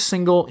every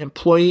single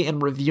employee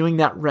and reviewing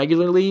that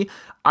regularly.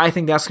 I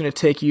think that's going to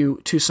take you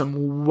to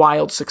some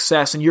wild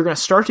success, and you're going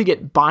to start to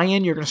get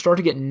buy-in. You're going to start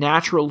to get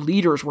natural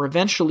leaders where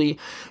eventually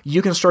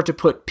you can start to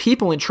put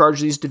people in charge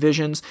of these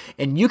divisions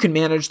and you can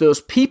manage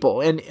those people.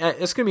 And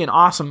it's going to be an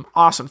awesome,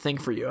 awesome thing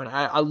for you. And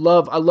I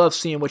love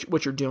seeing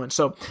what you're doing.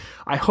 So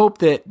I hope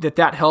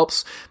that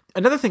helps.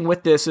 Another thing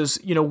with this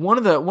is, one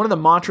of the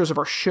mantras of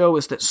our show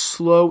is that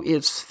slow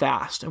is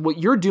fast. And what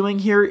you're doing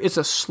here is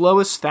a slow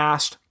is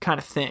fast kind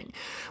of thing,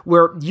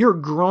 where you're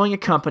growing a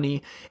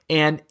company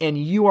and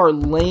you are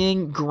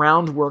laying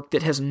groundwork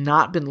that has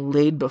not been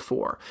laid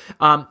before.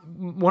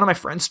 One of my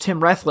friends,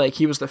 Tim Rethlake,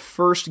 he was the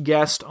first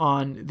guest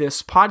on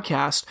this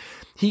podcast.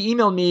 He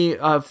emailed me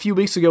a few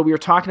weeks ago. We were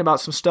talking about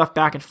some stuff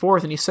back and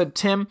forth, and he said,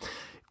 Tim,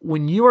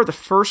 when you are the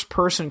first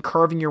person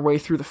carving your way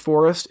through the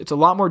forest, it's a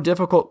lot more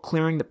difficult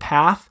clearing the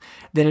path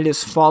than it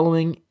is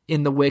following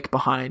in the wake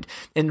behind.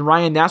 And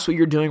Ryan, that's what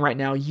you're doing right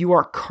now. You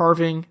are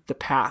carving the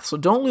path. So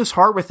don't lose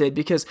heart with it,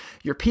 because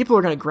your people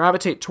are going to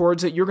gravitate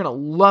towards it. You're going to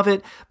love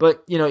it,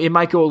 but it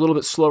might go a little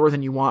bit slower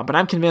than you want. But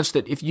I'm convinced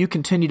that if you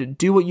continue to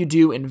do what you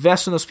do,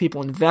 invest in those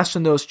people, invest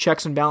in those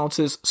checks and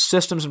balances,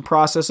 systems and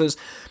processes,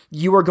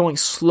 you are going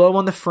slow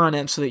on the front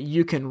end so that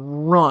you can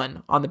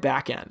run on the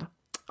back end.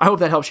 I hope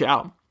that helps you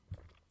out.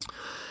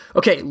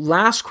 Okay,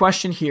 last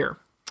question here.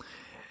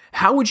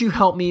 How would you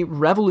help me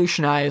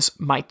revolutionize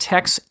my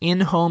tech's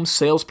in-home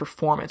sales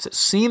performance? It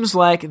seems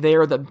like they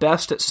are the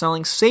best at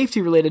selling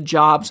safety-related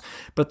jobs,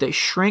 but they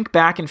shrink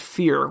back in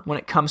fear when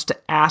it comes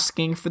to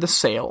asking for the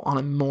sale on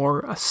a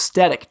more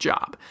aesthetic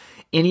job.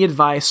 Any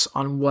advice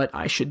on what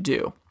I should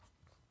do?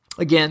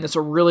 Again, that's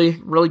a really,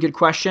 really good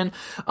question.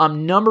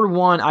 Number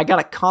one, I got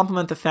to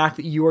compliment the fact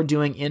that you are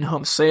doing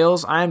in-home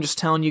sales. I am just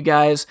telling you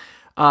guys,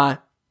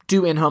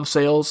 do in-home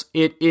sales.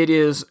 It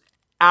is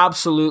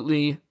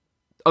absolutely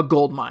a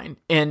gold mine.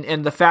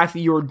 And the fact that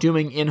you are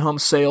doing in-home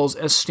sales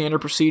as standard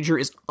procedure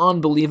is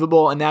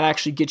unbelievable, and that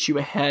actually gets you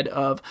ahead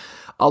of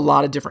a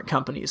lot of different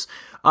companies.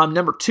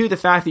 Number two, the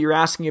fact that you're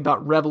asking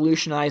about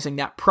revolutionizing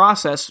that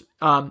process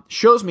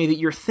shows me that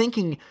you're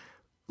thinking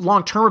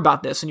long-term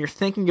about this, and you're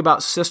thinking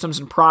about systems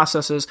and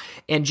processes,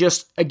 and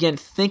just, again,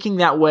 thinking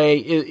that way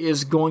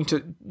is going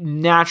to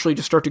naturally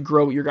just start to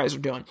grow what you guys are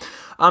doing.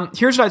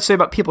 Here's what I'd say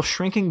about people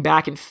shrinking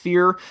back in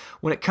fear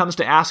when it comes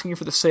to asking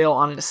for the sale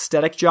on an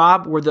aesthetic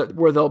job where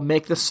they'll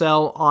make the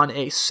sell on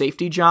a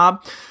safety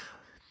job.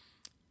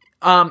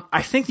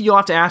 I think that you'll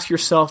have to ask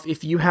yourself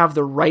if you have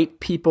the right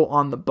people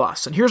on the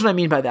bus. And here's what I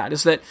mean by that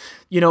is that,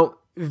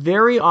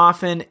 very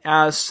often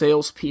as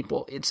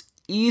salespeople, it's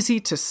easy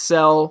to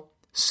sell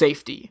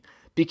safety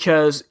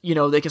because,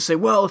 they can say,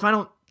 well, if I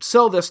don't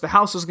sell this, the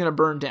house is going to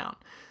burn down.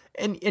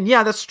 And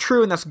yeah, that's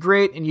true and that's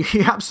great, and you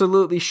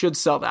absolutely should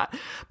sell that.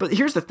 But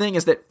here's the thing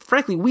is that,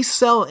 frankly, we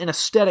sell an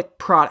aesthetic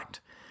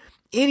product.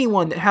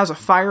 Anyone that has a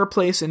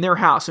fireplace in their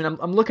house, and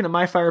I'm looking at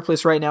my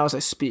fireplace right now as I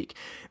speak,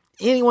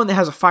 anyone that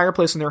has a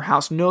fireplace in their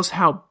house knows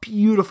how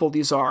beautiful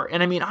these are.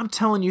 And I'm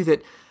telling you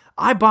that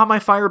I bought my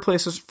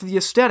fireplaces for the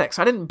aesthetics.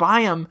 I didn't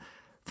buy them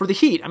for the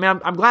heat.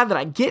 I'm glad that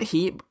I get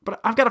heat, but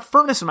I've got a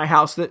furnace in my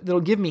house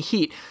that'll give me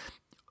heat.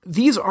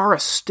 These are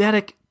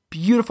aesthetic,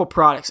 beautiful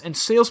products, and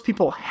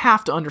salespeople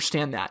have to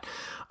understand that.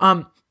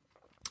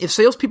 If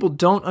salespeople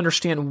don't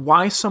understand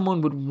why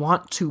someone would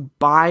want to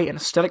buy an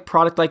aesthetic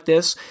product like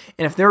this,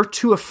 and if they're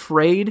too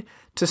afraid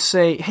to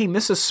say, hey,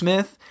 Mrs.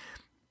 Smith,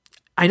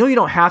 I know you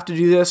don't have to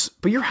do this,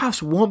 but your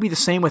house won't be the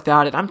same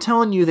without it. I'm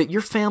telling you that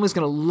your family's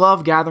going to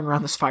love gathering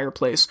around this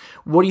fireplace.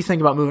 What do you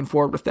think about moving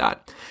forward with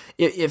that?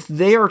 If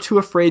they are too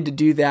afraid to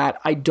do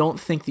that, I don't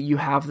think that you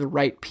have the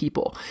right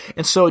people.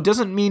 And so it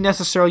doesn't mean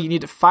necessarily you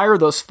need to fire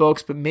those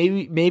folks, but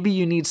maybe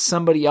you need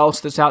somebody else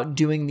that's out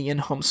doing the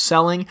in-home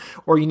selling,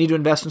 or you need to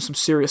invest in some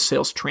serious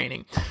sales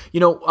training.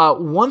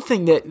 One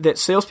thing that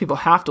salespeople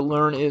have to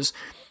learn is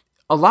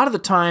a lot of the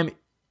time,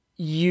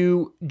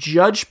 you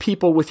judge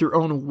people with your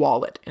own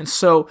wallet. And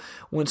so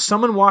when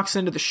someone walks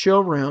into the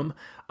showroom,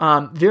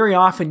 very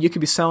often you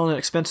could be selling an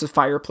expensive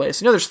fireplace.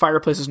 There's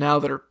fireplaces now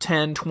that are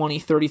 $10,000,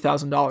 $20,000,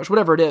 $30,000,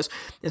 whatever it is.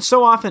 And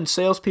so often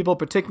salespeople,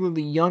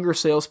 particularly younger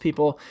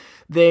salespeople,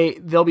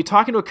 they'll be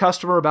talking to a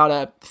customer about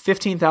a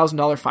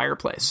 $15,000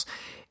 fireplace.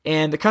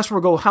 And the customer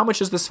will go, how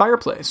much is this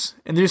fireplace?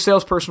 And the new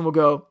salesperson will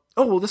go,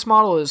 oh, well, this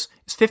model is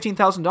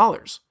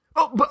 $15,000.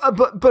 Oh,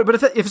 but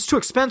if it's too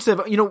expensive,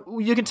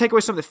 you can take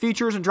away some of the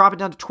features and drop it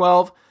down to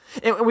 12.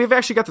 And we've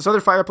actually got this other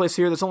fireplace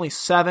here that's only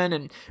 7.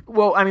 And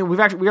we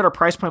got our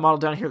price point model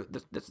down here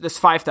that's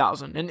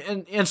 5,000.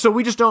 And so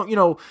we just don't, we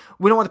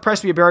don't want the price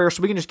to be a barrier,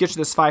 so we can just get you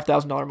this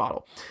 $5,000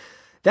 model.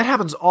 That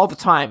happens all the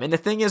time. And the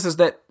thing is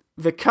that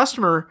the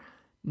customer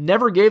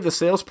never gave the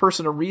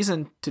salesperson a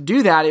reason to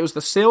do that. It was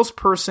the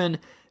salesperson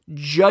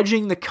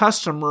judging the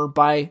customer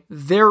by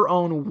their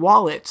own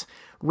wallet,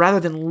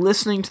 rather than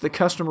listening to the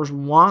customer's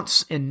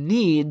wants and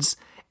needs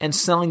and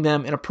selling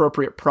them an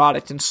appropriate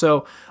product. And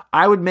so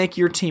I would make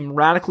your team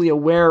radically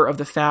aware of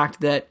the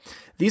fact that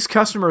these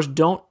customers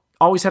don't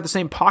always have the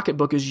same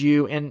pocketbook as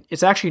you, and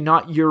it's actually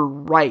not your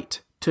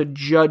right to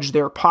judge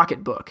their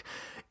pocketbook.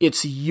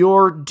 It's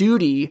your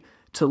duty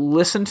to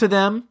listen to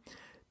them,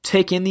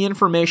 take in the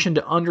information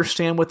to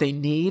understand what they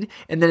need,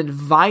 and then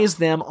advise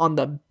them on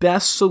the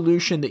best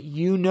solution that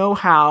you know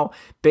how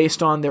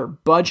based on their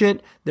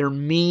budget, their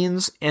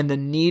means, and the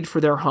need for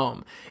their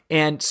home.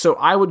 And so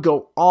I would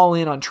go all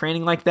in on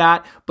training like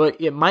that, but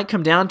it might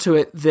come down to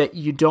it that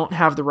you don't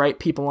have the right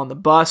people on the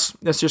bus.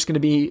 That's just going to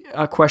be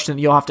a question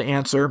that you'll have to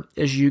answer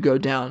as you go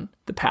down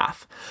the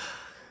path.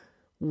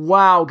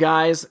 Wow,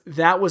 guys,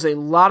 that was a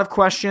lot of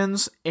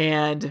questions,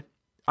 and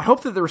I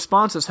hope that the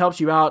responses helped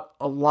you out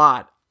a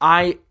lot.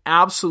 I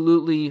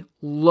absolutely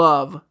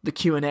love the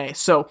Q&A.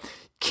 So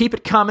keep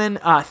it coming.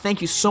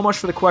 Thank you so much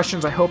for the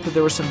questions. I hope that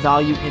there was some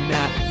value in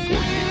that for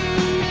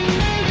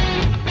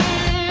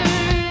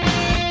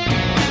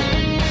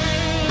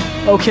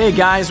you. Okay,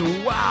 guys.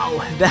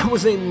 Wow. That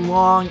was a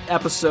long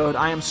episode.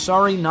 I am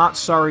sorry, not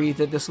sorry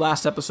that this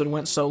last episode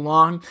went so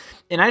long.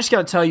 And I just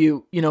got to tell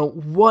you,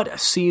 what a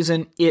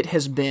season it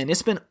has been.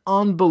 It's been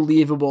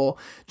unbelievable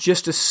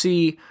just to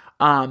see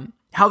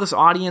how this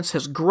audience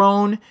has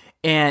grown.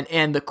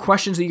 And the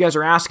questions that you guys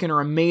are asking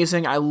are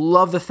amazing. I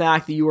love the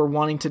fact that you are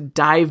wanting to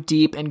dive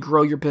deep and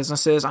grow your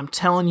businesses. I'm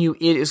telling you,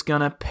 it is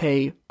going to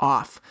pay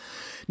off.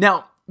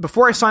 Now,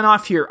 before I sign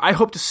off here, I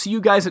hope to see you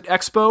guys at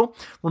Expo.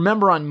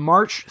 Remember, on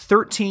March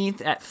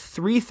 13th at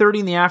 3:30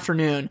 in the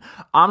afternoon,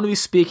 I'm going to be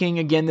speaking.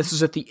 Again, this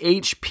is at the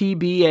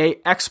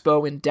HPBA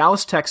Expo in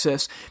Dallas,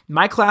 Texas.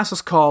 My class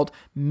is called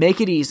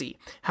Make It Easy: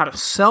 How to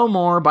Sell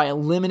More by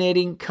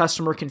Eliminating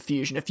Customer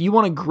Confusion. If you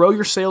want to grow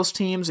your sales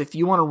teams, if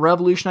you want to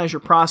revolutionize your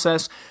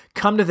process,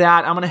 come to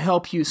that. I'm going to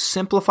help you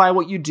simplify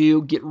what you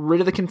do, get rid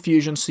of the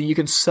confusion so you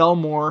can sell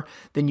more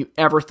than you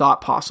ever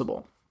thought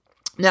possible.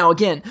 Now,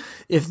 again,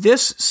 if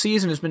this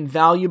season has been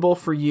valuable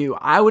for you,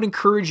 I would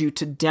encourage you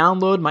to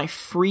download my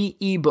free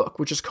ebook,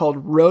 which is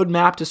called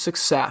Roadmap to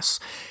Success.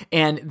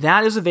 And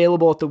that is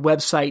available at the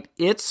website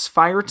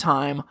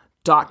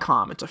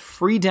itsfiretime.com. It's a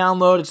free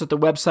download. It's at the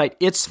website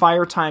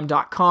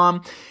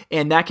itsfiretime.com.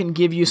 And that can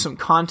give you some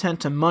content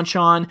to munch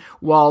on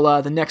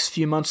while the next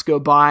few months go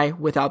by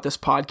without this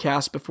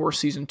podcast before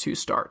season 2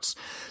 starts.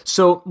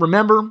 So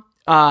remember,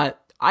 I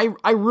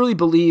really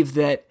believe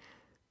that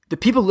the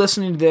people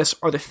listening to this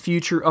are the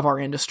future of our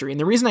industry. And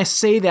the reason I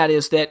say that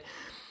is that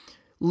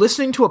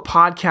listening to a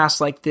podcast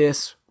like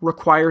this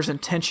requires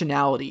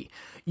intentionality.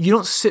 You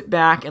don't sit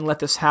back and let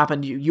this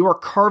happen to you. You are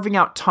carving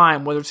out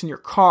time, whether it's in your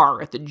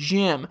car, at the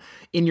gym,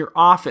 in your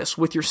office,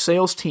 with your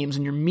sales teams,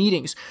 in your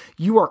meetings.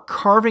 You are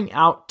carving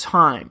out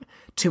time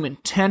to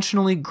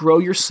intentionally grow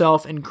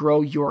yourself and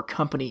grow your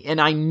company. And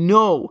I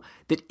know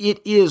that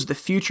it is the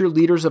future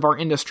leaders of our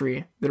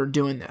industry that are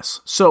doing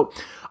this. So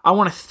I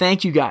want to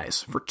thank you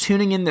guys for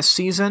tuning in this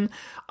season.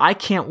 I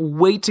can't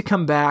wait to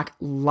come back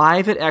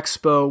live at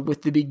Expo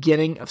with the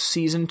beginning of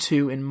season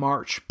 2 in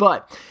March.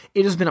 But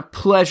it has been a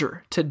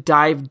pleasure to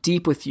dive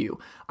deep with you.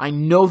 I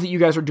know that you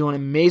guys are doing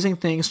amazing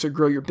things to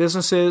grow your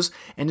businesses,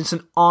 and it's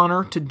an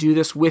honor to do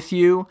this with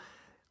you.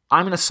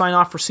 I'm going to sign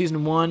off for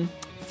season 1.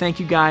 Thank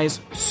you guys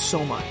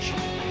so much.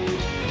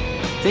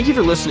 Thank you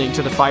for listening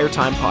to the Fire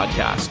Time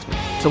Podcast.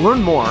 To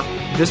learn more,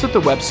 visit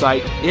the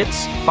website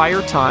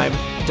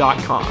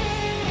itsfiretime.com.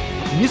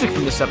 Music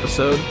from this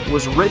episode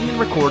was written and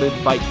recorded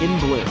by In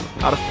Bloom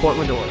out of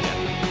Portland, Oregon.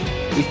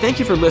 We thank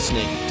you for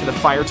listening to the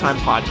Fire Time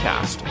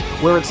Podcast,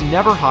 where it's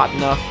never hot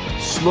enough,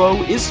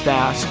 slow is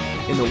fast,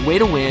 and the way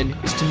to win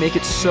is to make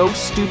it so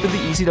stupidly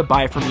easy to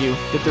buy from you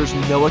that there's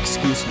no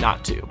excuse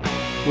not to.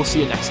 We'll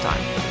see you next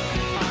time.